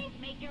 okay. Please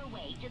make your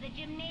way to the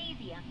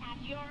gymnasium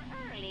at your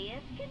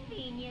earliest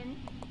convenience.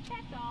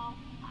 That's all.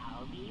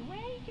 I'll be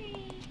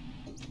waiting.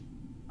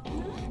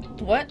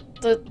 What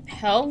the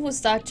hell was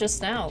that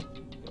just now?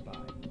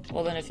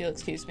 Well then, if you'll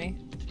excuse me.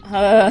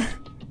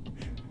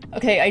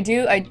 Okay, I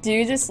do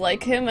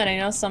dislike him, and I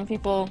know some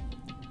people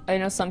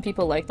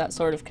like that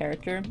sort of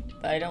character,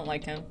 but I don't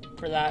like him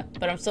for that.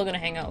 But I'm still gonna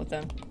hang out with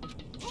him.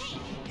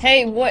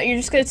 Hey, what? You're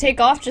just gonna take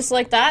off just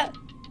like that?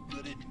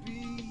 Could it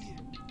be?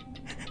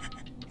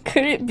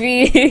 Could it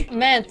be?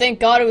 Man, thank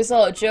God it was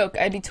all a joke.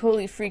 I'd be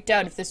totally freaked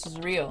out if this was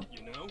real.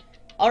 You know?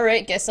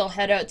 Alright, guess I'll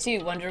head out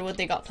too. Wonder what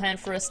they got planned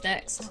for us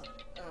next.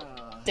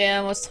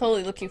 Damn, I was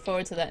totally looking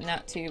forward to that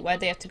nap too. Why'd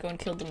they have to go and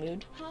kill the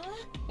mood? Huh?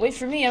 Wait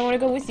for me, I wanna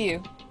go with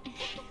you.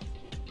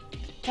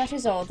 That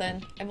is all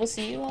then. I will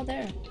see you all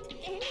there.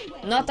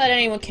 Anyway, Not that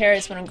anyone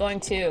cares, but I'm going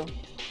too.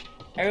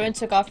 Everyone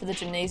took off for the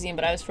gymnasium,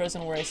 but I was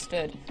frozen where I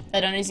stood.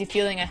 That uneasy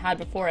feeling I had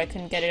before, I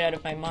couldn't get it out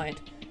of my mind.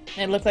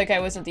 And it looked like I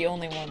wasn't the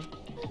only one.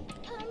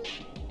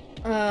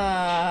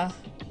 I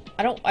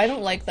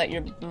don't like that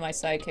you're my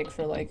sidekick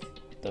for, like,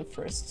 the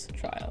first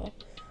trial.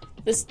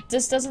 This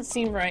doesn't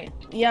seem right.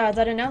 Yeah,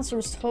 that announcer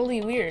was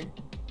totally weird.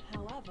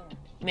 however,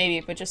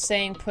 Maybe, but just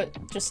staying put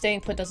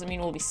doesn't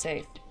mean we'll be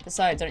safe.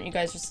 Besides, aren't you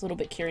guys just a little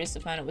bit curious to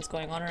find out what's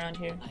going on around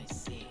here? I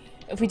see.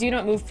 If we do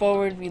not move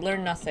forward, we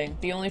learn nothing.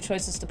 The only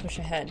choice is to push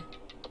ahead.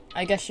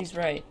 I guess she's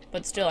right,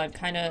 but still, I'm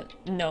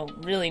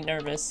really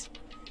nervous.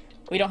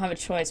 We don't have a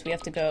choice, we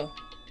have to go.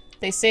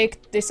 They said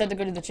to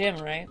go to the gym,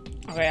 right?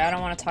 Okay, I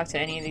don't want to talk to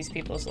any of these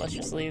people, so let's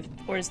just leave.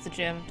 Where's the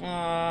gym?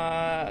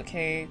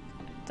 Okay,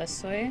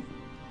 this way?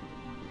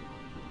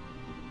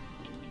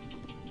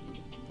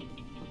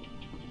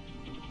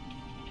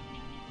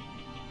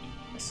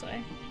 This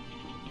way?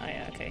 Oh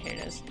yeah, okay, here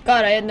it is.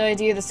 God, I had no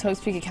idea this Hope's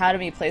Peak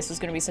Academy place was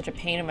gonna be such a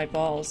pain in my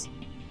balls.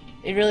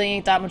 It really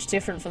ain't that much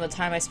different from the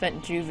time I spent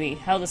in juvie.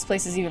 Hell, this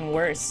place is even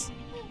worse.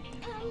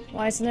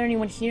 Why isn't there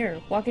anyone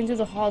here? Walking through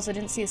the halls, I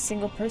didn't see a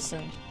single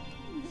person.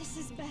 this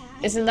is bad.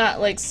 Isn't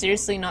that, like,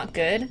 seriously not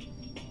good?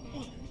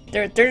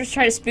 They're just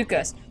trying to spook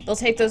us. They'll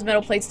take those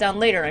metal plates down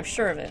later, I'm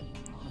sure of it.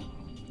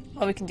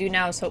 All we can do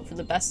now is hope for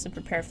the best and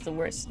prepare for the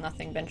worst.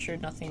 Nothing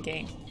ventured, nothing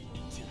gained.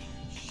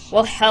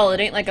 Well, hell, it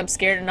ain't like I'm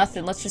scared of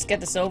nothing. Let's just get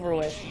this over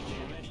with.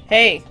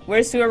 Hey,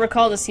 where's whoever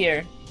called us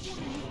here?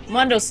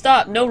 Mondo,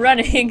 stop! No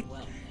running!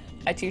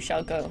 I too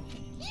shall go.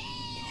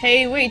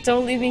 Hey, wait,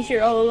 don't leave me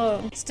here all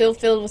alone. Still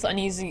filled with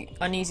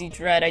uneasy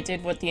dread, I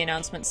did what the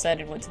announcement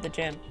said and went to the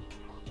gym.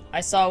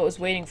 I saw what was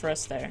waiting for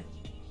us there.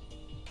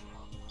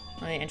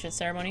 Oh, the entrance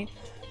ceremony?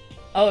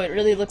 Oh, it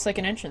really looks like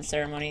an entrance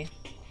ceremony.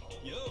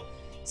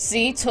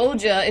 See,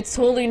 told ya, it's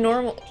totally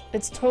normal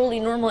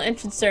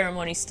entrance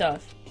ceremony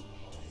stuff.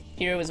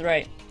 Hiro was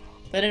right.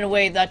 But in a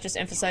way, that just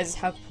emphasizes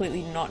how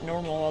completely not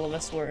normal all of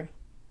us were.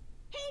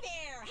 Hey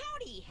there,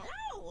 howdy,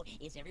 hello.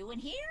 Is everyone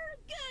here?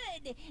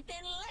 Good.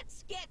 Then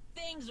let's get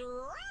things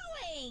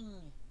rolling.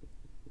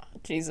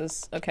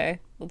 Jesus. Okay,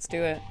 let's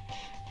do it.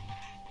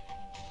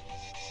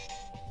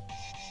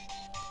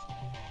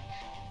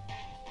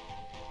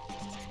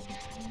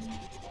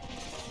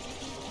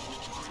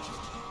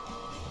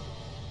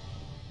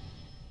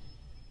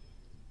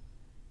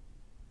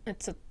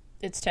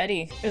 It's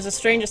Teddy. It was the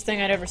strangest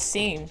thing I'd ever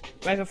seen.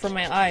 Right before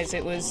my eyes,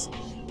 it was...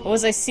 What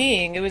was I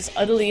seeing? It was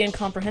utterly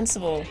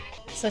incomprehensible.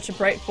 Such a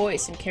bright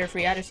voice and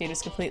carefree attitude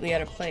was completely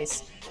out of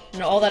place.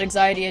 And all that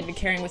anxiety I'd been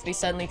carrying with me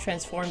suddenly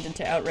transformed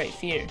into outright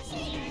fear.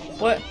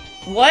 What?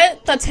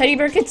 What? That teddy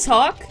bear could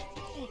talk?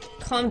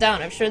 Calm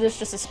down, I'm sure there's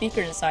just a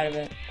speaker inside of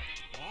it.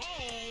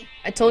 Hey.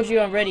 I told you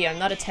already, I'm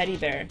not a teddy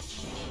bear.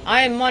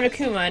 I am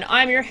Monokuma, and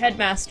I'm your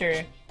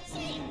headmaster.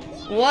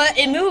 What?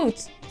 It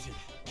moved!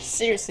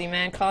 Seriously,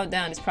 man, calm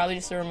down. It's probably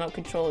just a remote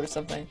control or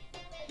something.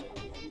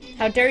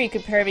 How dare you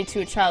compare me to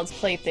a child's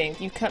plaything?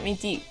 You cut me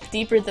deep.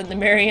 Deeper than the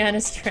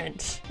Marianas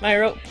Trench. My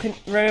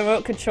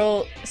remote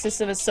control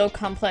system is so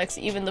complex,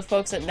 even the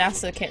folks at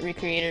NASA can't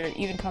recreate it or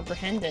even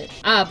comprehend it.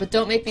 Ah, but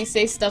don't make me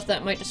say stuff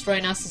that might destroy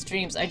NASA's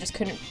dreams. I just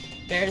couldn't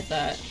bear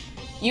that.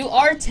 You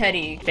are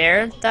Teddy!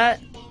 Bear that?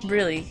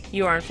 Really,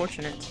 you are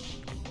unfortunate.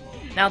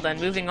 Now then,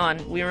 moving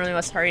on. We really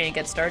must hurry and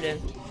get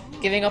started.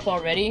 Giving up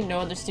already? No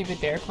other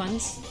stupid bear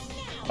puns?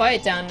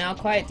 Quiet down now,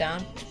 quiet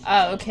down.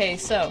 Ah, okay,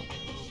 so.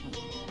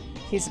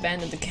 He's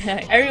abandoned the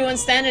guy. Everyone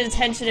stand at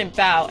attention and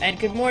bow, and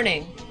good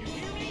morning.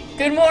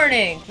 Good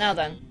morning! Now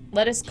then,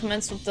 let us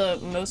commence with the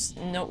most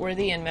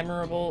noteworthy and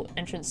memorable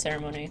entrance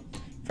ceremony.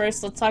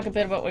 First, let's talk a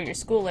bit about what your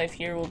school life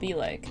here will be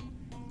like.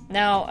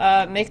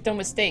 Now, make no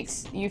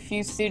mistakes. You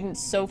few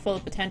students so full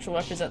of potential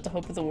represent the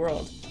hope of the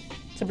world.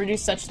 To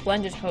produce such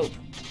splendid hope,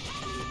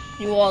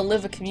 you will all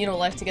live a communal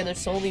life together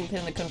solely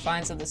within the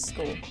confines of this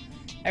school.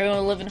 Everyone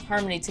will live in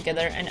harmony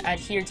together and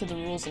adhere to the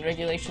rules and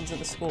regulations of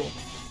the school.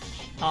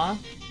 Huh?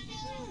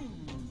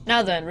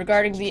 Now then,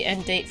 regarding the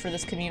end date for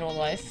this communal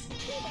life,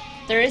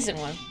 there isn't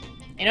one.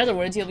 In other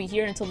words, you'll be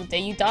here until the day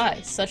you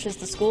die, such is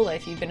the school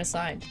life you've been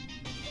assigned.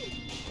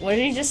 What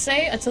did you just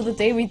say? Until the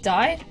day we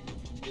die?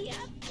 Yep.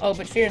 Oh,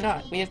 but fear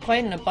not. We have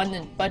quite an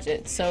abundant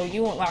budget, so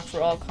you won't lack for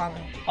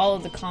all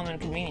of the common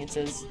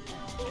conveniences.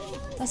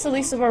 That's the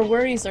least of our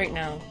worries right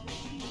now.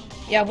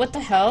 Yeah, what the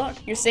hell?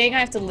 You're saying I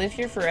have to live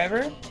here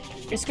forever?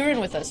 You're screwing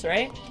with us,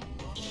 right?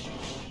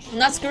 I'm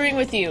not screwing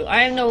with you.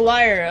 I am no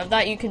liar. Of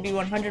that you can be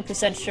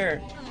 100%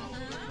 sure.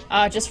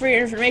 Just for your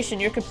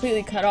information, you're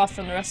completely cut off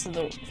from the rest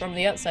of from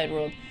the outside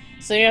world.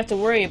 So you don't have to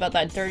worry about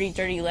that dirty,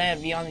 dirty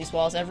land beyond these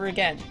walls ever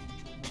again.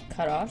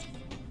 Cut off?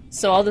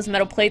 So all those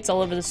metal plates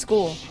all over the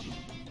school.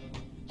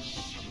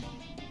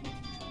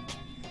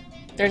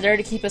 They're there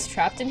to keep us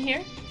trapped in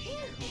here?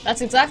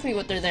 That's exactly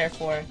what they're there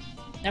for.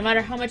 No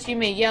matter how much you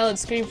may yell and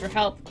scream for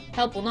help,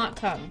 help will not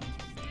come.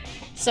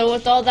 So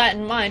with all that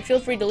in mind, feel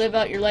free to live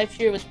out your life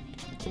here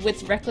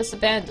with reckless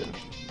abandon.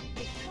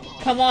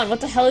 Come on, what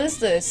the hell is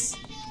this?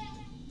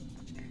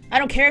 I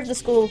don't care if the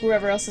school or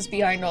whoever else is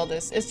behind all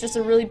this. It's just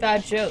a really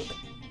bad joke.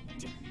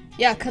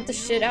 Yeah, cut the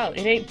shit out.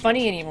 It ain't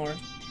funny anymore.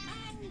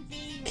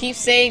 Keep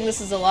saying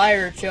this is a lie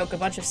or a joke, a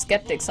bunch of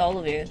skeptics, all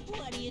of you.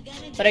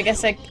 But I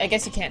guess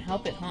you can't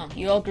help it, huh?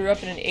 You all grew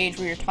up in an age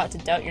where you're taught to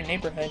doubt your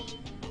neighborhood.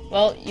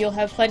 Well, you'll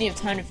have plenty of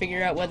time to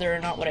figure out whether or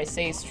not what I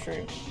say is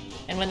true.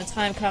 And when the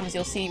time comes,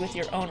 you'll see with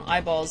your own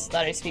eyeballs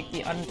that I speak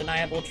the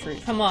undeniable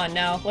truth. Come on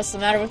now, what's the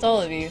matter with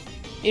all of you?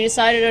 You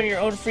decided on your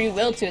own free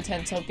will to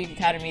attend Soap Peak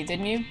Academy,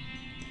 didn't you?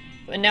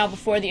 But now,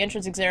 before the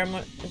entrance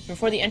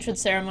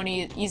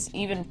ceremony is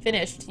even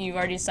finished, you've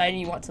already decided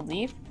you want to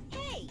leave?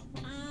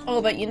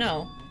 Oh, but you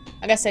know,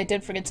 I guess I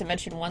did forget to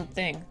mention one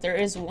thing. There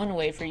is one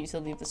way for you to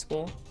leave the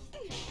school.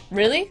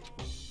 Really?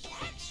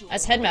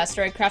 As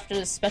headmaster, I crafted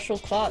a special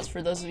clause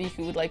for those of you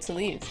who would like to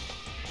leave.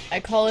 I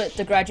call it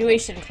the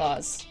graduation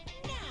clause.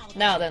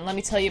 Now then, let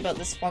me tell you about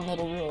this fun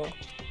little rule.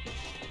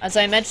 As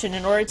I mentioned,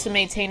 in order to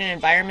maintain an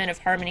environment of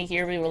harmony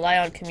here, we rely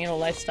on communal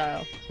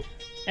lifestyle.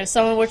 And if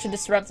someone were to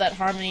disrupt that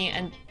harmony,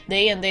 and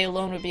they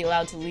alone would be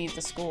allowed to leave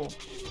the school.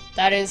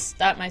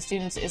 That, my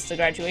students, is the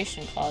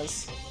graduation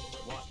clause.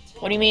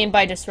 What do you mean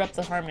by disrupt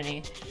the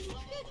harmony?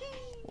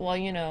 Well,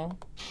 you know,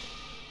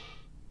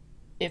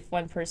 if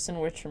one person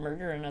were to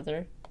murder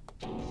another.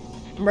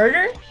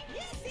 Murder?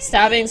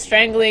 Stabbing,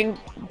 strangling,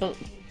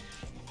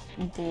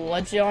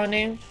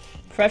 bludgeoning,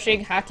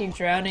 crushing, hacking,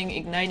 drowning,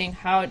 igniting,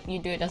 how you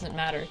do it doesn't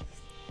matter.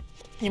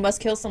 You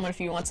must kill someone if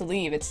you want to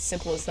leave, it's as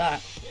simple as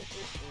that.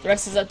 The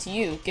rest is up to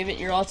you. Give it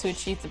your all to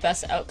achieve the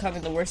best outcome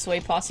in the worst way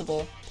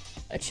possible.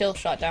 A chill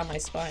shot down my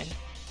spine.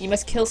 You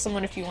must kill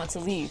someone if you want to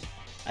leave.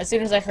 As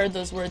soon as I heard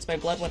those words, my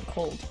blood went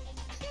cold.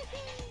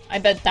 I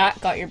bet that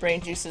got your brain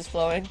juices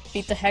flowing.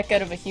 Beat the heck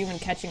out of a human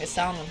catching a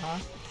salmon, huh?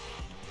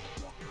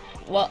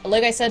 Well,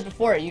 like I said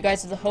before, you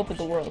guys are the hope of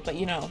the world, but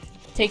you know,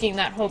 taking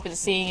that hope and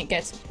seeing it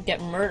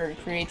get murdered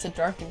creates a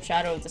darkened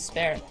shadow of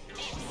despair.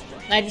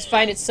 And I just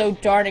find it so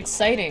darn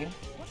exciting.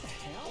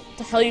 What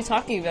the hell are you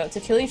talking about?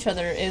 To kill each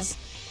other is...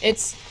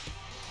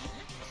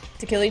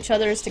 To kill each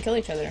other is to kill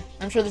each other.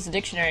 I'm sure there's a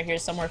dictionary here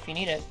somewhere if you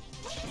need it.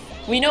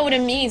 We know what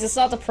it means, it's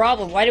not the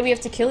problem. Why do we have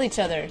to kill each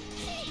other?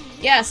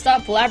 Yeah,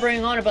 stop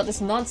blabbering on about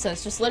this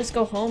nonsense. Just let us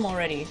go home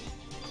already.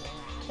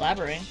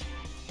 Blabbering?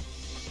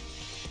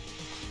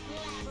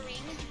 Blabbering. What do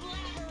you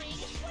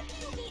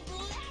mean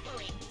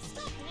blabbering?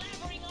 Stop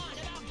blabbering on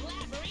about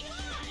blabbering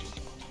on!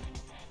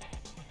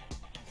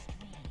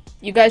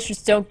 You guys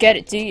just don't get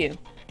it, do you?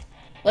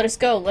 Let us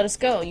go, let us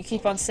go. You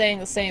keep on saying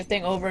the same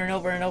thing over and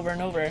over and over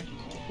and over.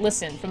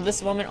 Listen, from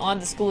this moment on,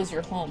 the school is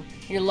your home,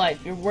 your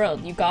life, your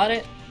world. You got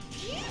it?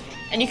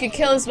 And you can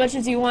kill as much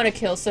as you want to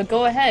kill, so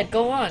go ahead,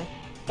 go on.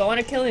 Go on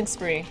a killing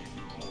spree.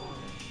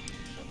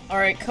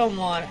 Alright, come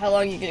on. How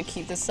long are you gonna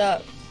keep this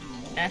up?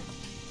 Eh?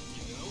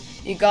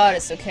 You got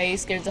us, okay? You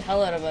scared the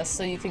hell out of us,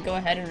 so you can go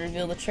ahead and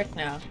reveal the trick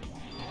now.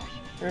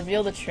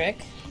 Reveal the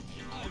trick?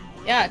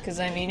 Yeah, because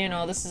I mean, you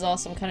know, this is all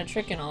some kind of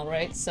trick and all,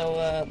 right?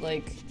 So,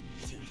 like...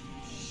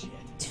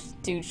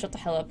 Dude, shut the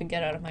hell up and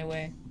get out of my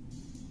way.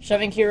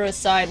 Shoving Hiro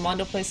aside,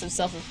 Mondo placed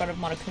himself in front of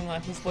Monokuma,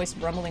 his voice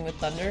rumbling with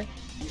thunder.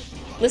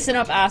 Listen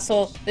up,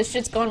 asshole. This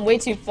shit's gone way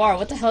too far.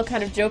 What the hell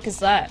kind of joke is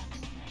that?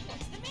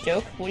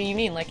 Joke? What do you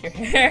mean, like your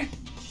hair?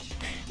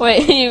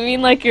 Wait, you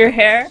mean like your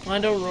hair?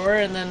 Mondo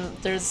roared and then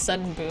there's a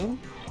sudden boom.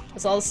 It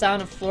was all the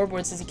sound of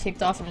floorboards as he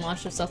kicked off and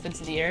launched himself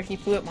into the air. He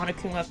flew at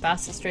Monokuma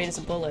fast and straight as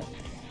a bullet.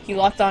 He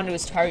locked onto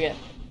his target.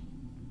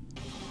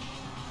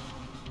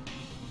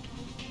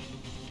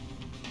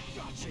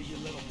 Gotcha, you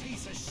little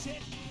piece of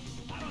shit.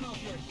 I don't know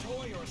if you're a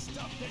toy or a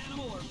stuffed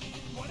animal or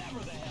whatever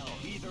the hell.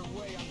 Either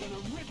way, I'm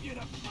gonna rip you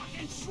to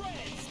fucking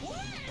shreds.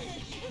 What?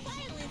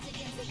 Violence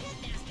against the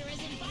headmaster is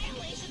in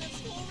violation of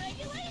school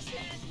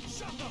regulations!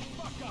 Shut the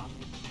fuck up.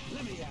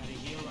 Let me out of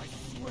here, I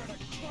swear to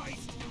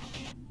Christ.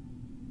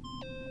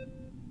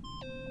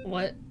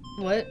 What?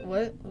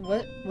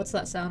 What's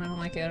that sound? I don't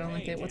like it, I don't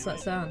like it. What's that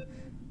sound?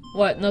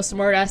 What, no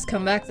smart ass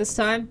come back this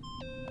time?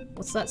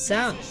 What's that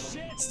sound?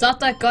 Stop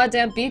that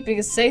goddamn beeping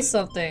and say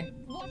something.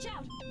 Watch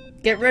out!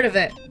 Get rid of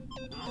it.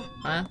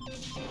 Huh?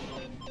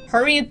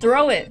 Hurry and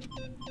throw it!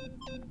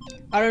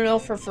 I don't know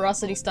if her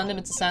ferocity stunned him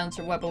into silence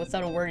or what, but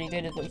without a word he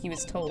did what he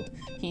was told.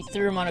 He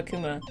threw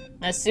Monokuma,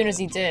 and as soon as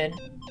he did...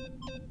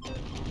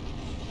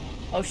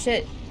 Oh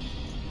shit.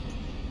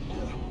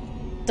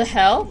 The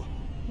hell?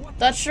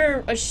 That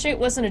sure as shit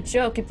wasn't a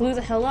joke, it blew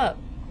the hell up.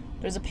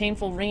 There was a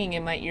painful ringing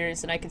in my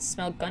ears and I could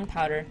smell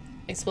gunpowder.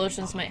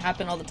 Explosions might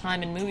happen all the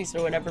time in movies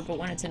or whatever, but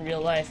when it's in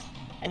real life,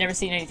 I've never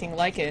seen anything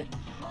like it.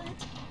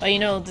 But you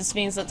know, this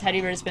means that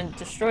Teddy Bear's been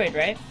destroyed,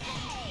 right?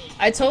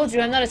 I told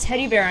you, I'm not a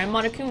teddy bear, I'm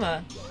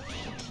Monokuma.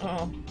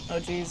 Oh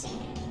jeez.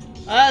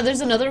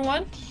 There's another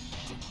one?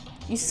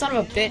 You son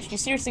of a bitch, you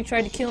seriously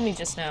tried to kill me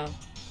just now.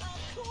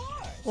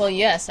 Well,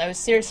 yes, I was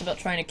serious about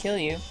trying to kill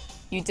you.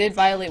 You did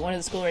violate one of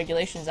the school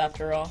regulations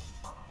after all.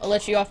 I'll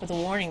let you off with a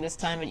warning this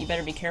time, but you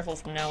better be careful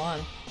from now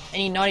on.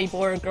 Any naughty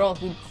boy or girl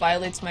who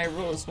violates my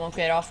rules won't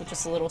get off with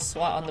just a little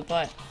swat on the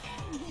butt.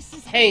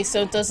 Hey,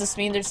 so does this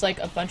mean there's like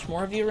a bunch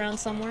more of you around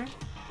somewhere?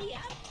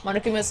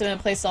 Monokuma must have been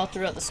placed all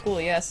throughout the school,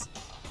 yes.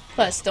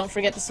 Plus, don't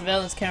forget the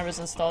surveillance cameras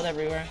installed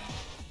everywhere.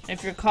 And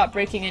if you're caught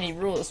breaking any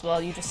rules,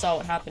 well, you just saw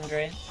what happened,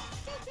 right?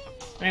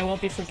 And I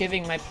won't be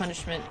forgiving my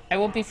punishment. I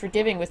won't be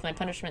forgiving with my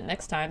punishment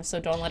next time, so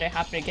don't let it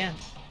happen again.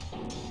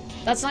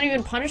 That's not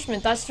even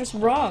punishment, that's just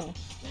wrong.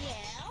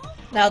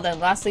 Now then,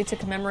 lastly, to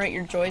commemorate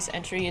your joyous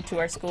entry into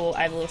our school,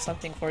 I have a little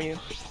something for you.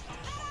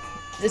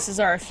 This is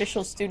our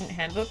official student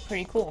handbook.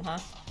 Pretty cool, huh?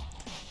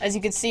 As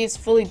you can see, it's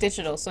fully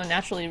digital, so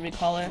naturally we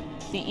call it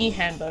the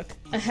e-handbook.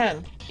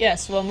 Ahem.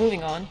 Yes, well,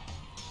 moving on.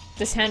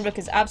 This handbook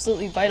is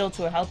absolutely vital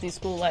to a healthy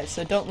school life,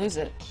 so don't lose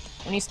it.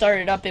 When you start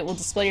it up, it will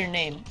display your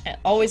name, and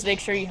always make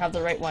sure you have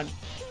the right one.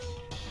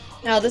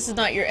 Now, this is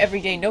not your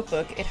everyday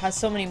notebook, it has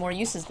so many more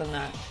uses than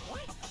that.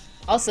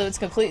 Also, it's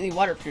completely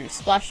waterproof.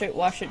 Splash it,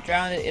 wash it,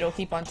 drown it, it'll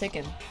keep on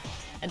ticking.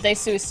 And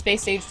thanks to its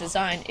space-age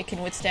design, it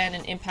can withstand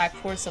an impact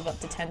force of up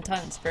to 10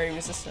 tons, very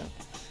resistant.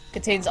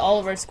 Contains all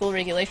of our school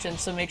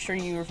regulations, so make sure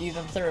you review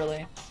them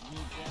thoroughly.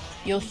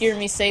 You'll hear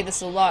me say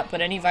this a lot,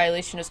 but any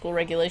violation of school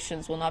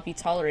regulations will not be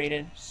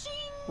tolerated.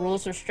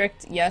 Rules are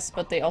strict, yes,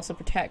 but they also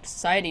protect.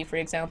 Society, for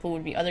example,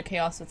 would be utter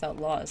chaos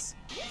without laws.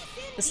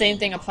 The same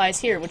thing applies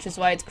here, which is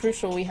why it's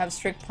crucial we have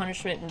strict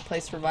punishment in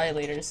place for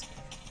violators.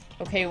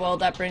 Okay, well,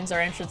 that brings our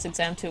entrance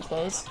exam to a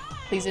close.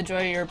 Please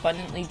enjoy your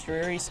abundantly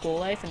dreary school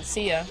life, and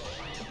see ya.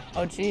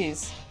 Oh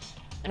jeez.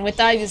 And with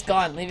that, he's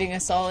gone, leaving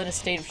us all in a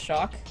state of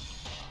shock.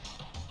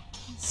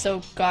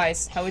 So,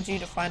 guys, how would you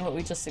define what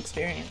we just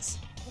experienced?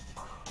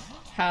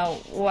 How?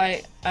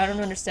 Why? I don't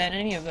understand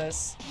any of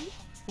this.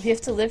 We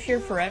have to live here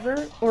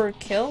forever? Or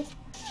kill?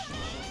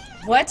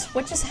 What?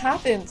 What just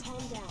happened?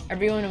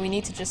 Everyone, we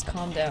need to just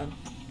calm down.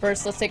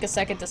 First, let's take a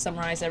second to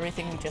summarize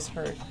everything we just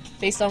heard.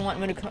 Based on what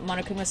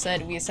Monokuma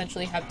said, we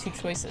essentially have two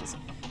choices.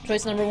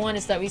 Choice number one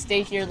is that we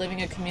stay here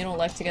living a communal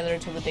life together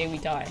until the day we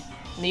die.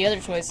 And the other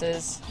choice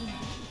is,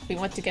 we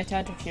want to get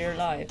out of here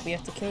alive. We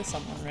have to kill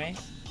someone, right?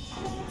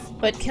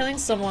 But killing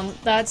someone,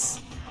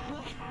 that's...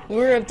 We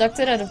were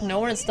abducted out of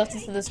nowhere and stuffed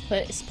into this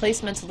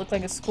place meant to look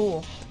like a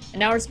school. And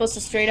now we're supposed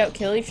to straight out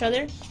kill each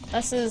other?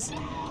 This is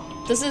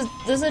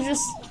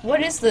just...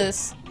 What is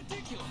this?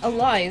 A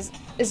lie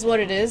is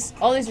what it is.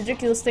 All these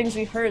ridiculous things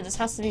we heard, this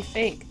has to be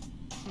fake.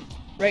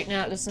 Right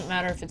now, it doesn't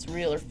matter if it's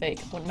real or fake.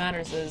 What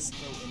matters is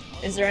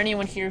there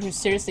anyone here who's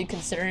seriously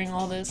considering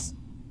all this?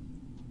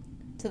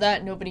 To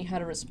that, nobody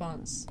had a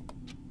response.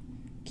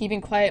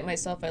 Keeping quiet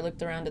myself, I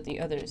looked around at the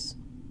others.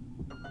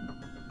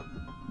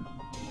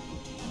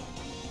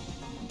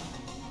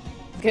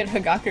 Good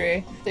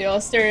Hagakure. They all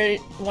stared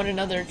at one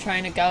another,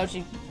 trying to gauge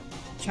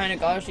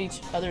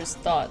each other's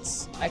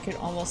thoughts. I could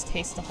almost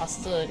taste the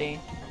hostility.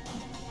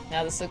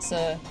 Now this looks,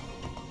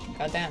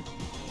 goddamn.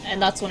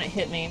 And that's when it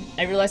hit me.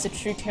 I realized the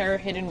true terror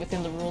hidden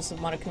within the rules of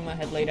Monokuma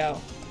had laid out.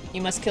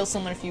 You must kill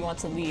someone if you want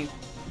to leave.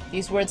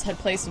 These words had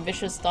placed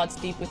vicious thoughts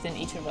deep within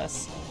each of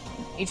us.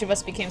 Each of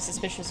us became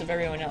suspicious of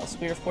everyone else.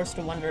 We were forced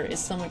to wonder, is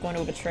someone going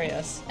to betray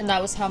us? And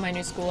that was how my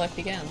new school life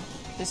began.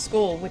 This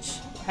school, which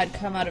had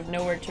come out of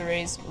nowhere to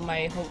raise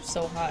my hopes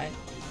so high.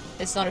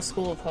 It's not a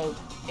school of hope.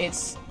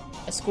 It's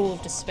a school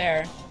of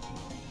despair.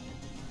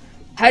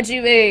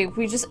 Hajime,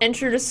 we just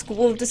entered a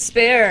school of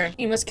despair!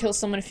 You must kill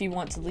someone if you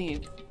want to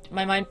leave.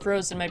 My mind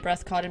froze and my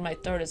breath caught in my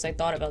throat as I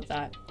thought about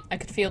that. I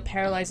could feel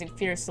paralyzing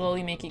fear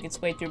slowly making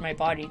its way through my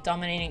body,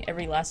 dominating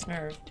every last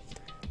nerve.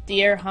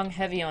 The air hung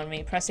heavy on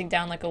me, pressing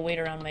down like a weight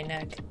around my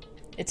neck.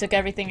 It took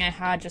everything I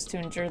had just to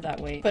endure that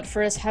weight. But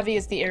for as heavy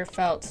as the air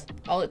felt,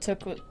 all it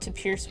took to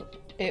pierce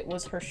it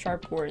was her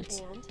sharp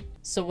words.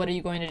 So what are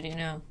you going to do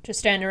now? Just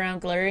stand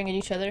around glaring at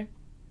each other?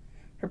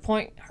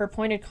 Her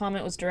pointed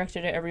comment was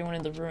directed at everyone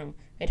in the room.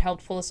 It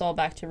helped pull us all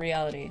back to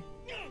reality.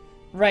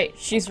 Right,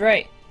 she's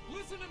right.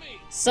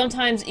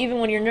 Sometimes, even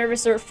when you're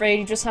nervous or afraid,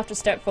 you just have to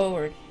step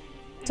forward.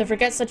 To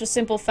forget such a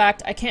simple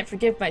fact, I can't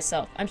forgive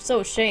myself. I'm so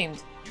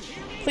ashamed.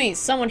 Please,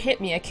 someone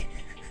hit me.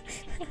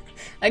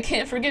 I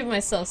can't forgive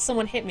myself.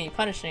 Someone hit me.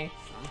 Punish me.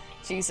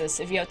 Jesus,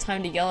 if you have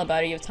time to yell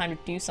about it, you have time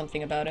to do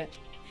something about it.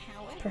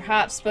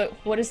 Perhaps, but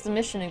what is the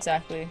mission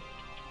exactly?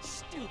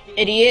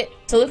 Idiot!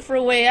 To look for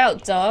a way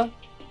out, duh!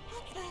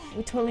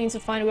 We totally need to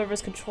find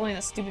whoever's controlling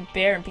that stupid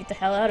bear and beat the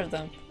hell out of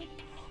them.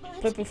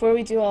 But before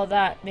we do all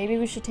that, maybe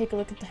we should take a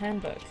look at the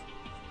handbook.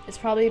 It's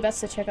probably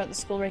best to check out the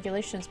school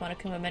regulations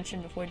Monokuma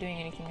mentioned before doing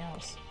anything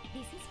else.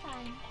 This is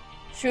fun.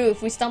 True,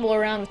 if we stumble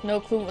around with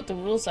no clue what the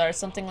rules are,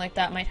 something like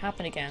that might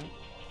happen again.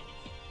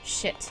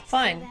 Shit.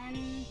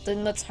 Fine.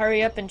 Then let's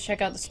hurry up and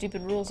check out the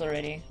stupid rules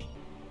already.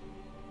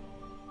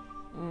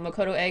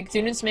 Makoto Egg.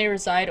 Students may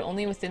reside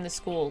only within the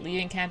school.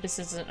 Leaving campus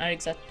is an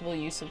unacceptable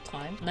use of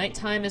time.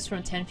 Nighttime is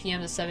from 10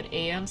 PM to 7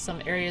 AM. Some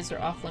areas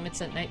are off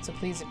limits at night, so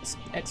please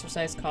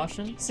exercise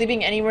caution.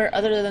 Sleeping anywhere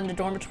other than the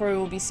dormitory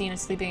will be seen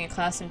as sleeping in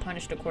class and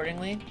punished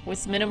accordingly.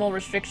 With minimal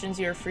restrictions,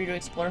 you are free to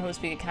explore Hope's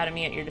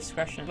Academy at your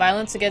discretion.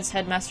 Violence against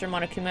Headmaster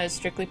Monokuma is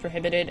strictly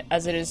prohibited,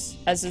 as is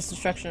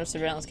destruction of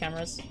surveillance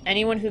cameras.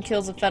 Anyone who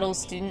kills a fellow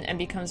student and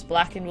becomes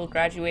blackened will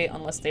graduate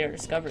unless they are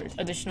discovered.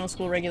 Additional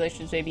school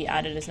regulations may be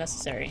added as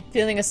necessary.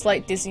 Feeling a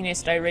slight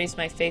dizziness, I raised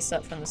my face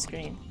up from the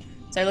screen.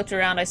 As I looked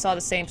around, I saw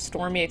the same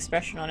stormy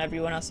expression on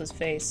everyone else's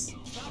face.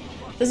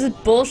 This is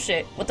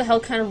bullshit! What the hell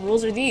kind of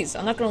rules are these?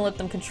 I'm not gonna let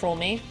them control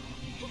me.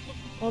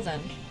 Well then,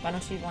 why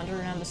don't you wander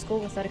around the school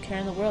without a care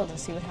in the world and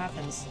see what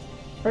happens?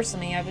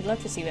 Personally, I would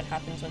love to see what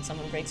happens when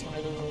someone breaks one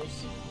of the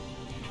rules.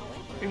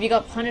 If you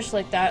got punished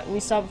like that, we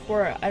saw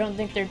before, I don't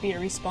think there'd be a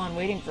respawn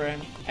waiting for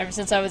him. Ever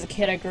since I was a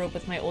kid, I grew up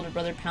with my older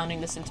brother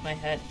pounding this into my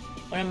head.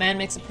 When a man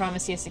makes a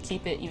promise, he has to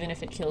keep it, even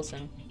if it kills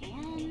him.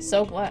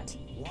 So what?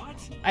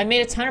 I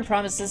made a ton of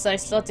promises that I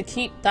still have to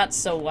keep. That's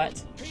so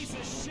what?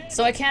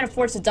 So I can't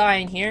afford to die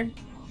in here.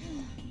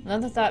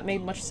 None of that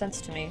made much sense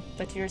to me,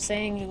 but you're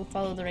saying you will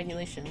follow the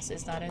regulations,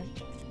 is that it?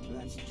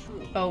 That's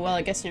true. Oh, well,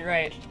 I guess you're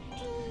right.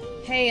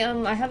 Hey,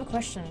 I have a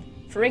question.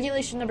 For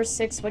regulation number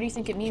 6, what do you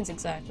think it means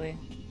exactly?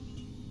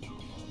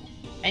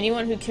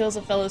 Anyone who kills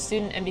a fellow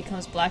student and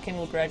becomes blackened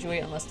will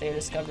graduate unless they are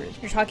discovered.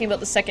 You're talking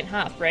about the second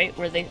half, right?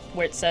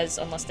 Where it says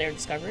unless they are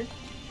discovered?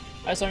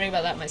 I was wondering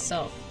about that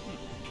myself.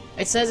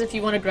 It says if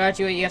you want to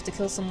graduate, you have to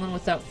kill someone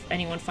without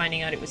anyone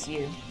finding out it was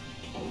you.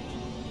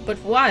 But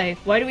why?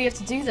 Why do we have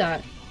to do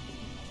that?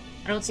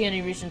 I don't see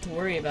any reason to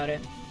worry about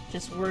it.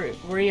 Just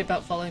worry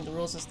about following the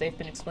rules as they've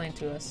been explained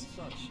to us.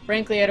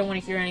 Frankly, I don't want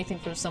to hear anything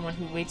from someone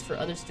who waits for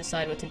others to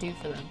decide what to do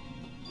for them.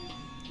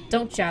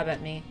 Don't jab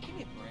at me.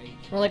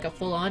 More like a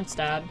full-on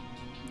stab.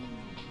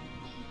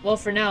 Well,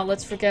 for now,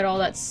 let's forget all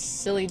that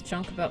silly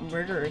junk about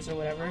murderers or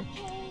whatever.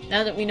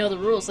 Now that we know the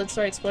rules, let's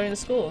start exploring the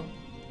school.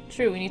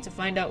 True, we need to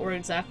find out where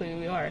exactly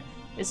we are.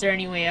 Is there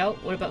any way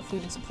out? What about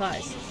food and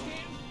supplies?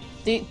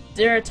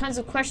 There are tons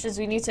of questions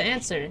we need to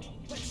answer.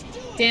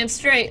 Damn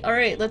straight.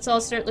 Alright, let's all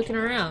start looking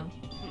around.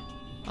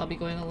 I'll be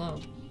going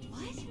alone.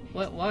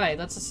 What? Why?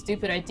 That's a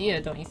stupid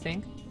idea, don't you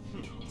think?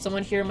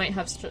 Someone here might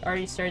have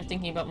already started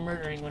thinking about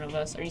murdering one of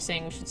us. Are you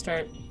saying we should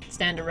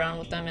stand around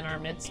with them in our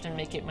midst and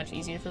make it much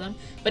easier for them?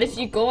 But if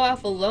you go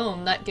off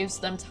alone, that gives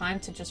them time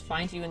to just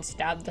find you and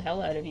stab the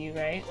hell out of you,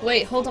 right?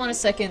 Wait, hold on a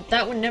second.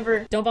 That would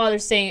never— Don't bother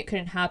saying it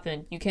couldn't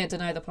happen. You can't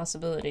deny the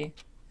possibility.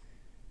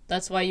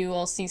 That's why you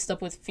all seized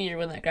up with fear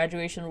when that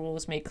graduation rule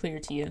was made clear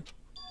to you.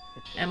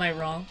 Am I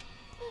wrong?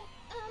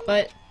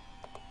 But—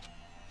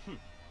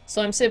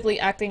 So I'm simply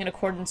acting in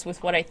accordance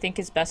with what I think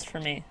is best for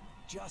me.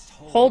 Just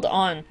Hold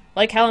on.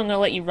 Like how I'm gonna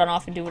let you run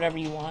off and do whatever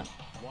you want.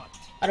 What?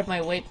 Out of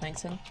my way,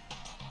 Plankton.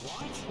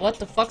 What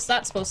the fuck's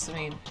that supposed to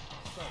mean?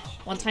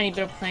 One tiny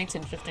bit of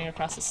plankton drifting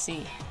across the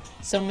sea.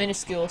 So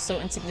minuscule,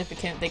 so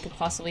insignificant they could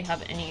possibly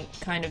have any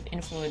kind of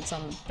influence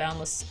on the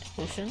boundless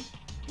ocean?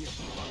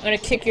 I'm gonna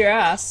kick your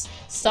ass.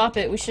 Stop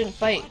it, we shouldn't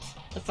fight.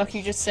 The fuck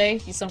you just say?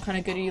 You some kind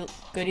of goody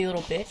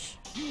little bitch?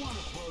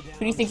 Who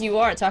do you think you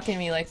are, talking to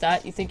me like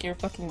that? You think you're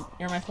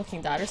my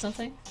fucking dad or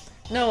something?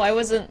 No, I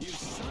wasn't.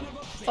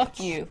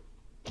 Fuck you.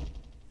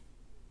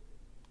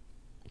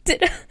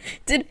 Did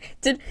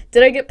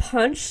I get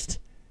punched?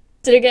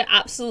 Did I get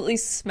absolutely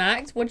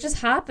smacked? What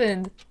just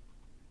happened?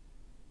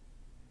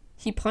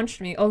 He punched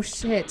me. Oh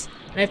shit.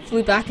 And I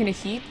flew back in a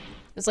heap.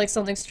 It's like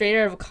something straight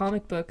out of a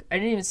comic book. I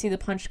didn't even see the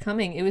punch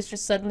coming. It was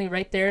just suddenly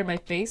right there in my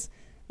face.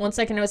 1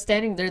 second I was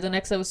standing there, the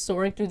next I was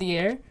soaring through the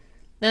air.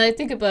 Now that I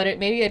think about it,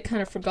 maybe I'd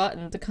kind of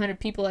forgotten the kind of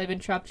people I've been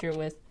trapped here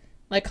with.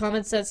 My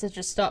common sense had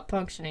just stopped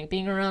functioning.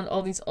 Being around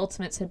all these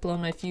ultimates had blown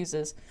my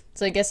fuses.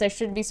 So I guess I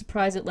shouldn't be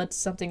surprised it led to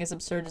something as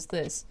absurd as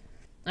this.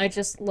 I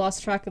just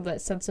lost track of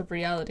that sense of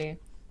reality.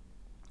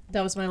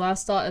 That was my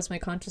last thought as my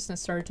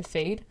consciousness started to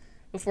fade,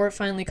 before it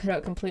finally cut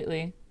out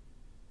completely.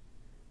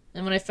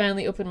 And when I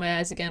finally opened my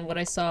eyes again, what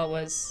I saw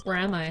was— where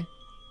am I?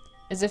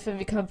 As if it had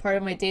become part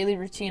of my daily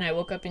routine, I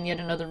woke up in yet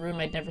another room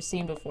I'd never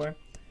seen before.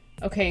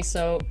 Okay,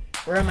 so,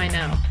 where am I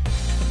now?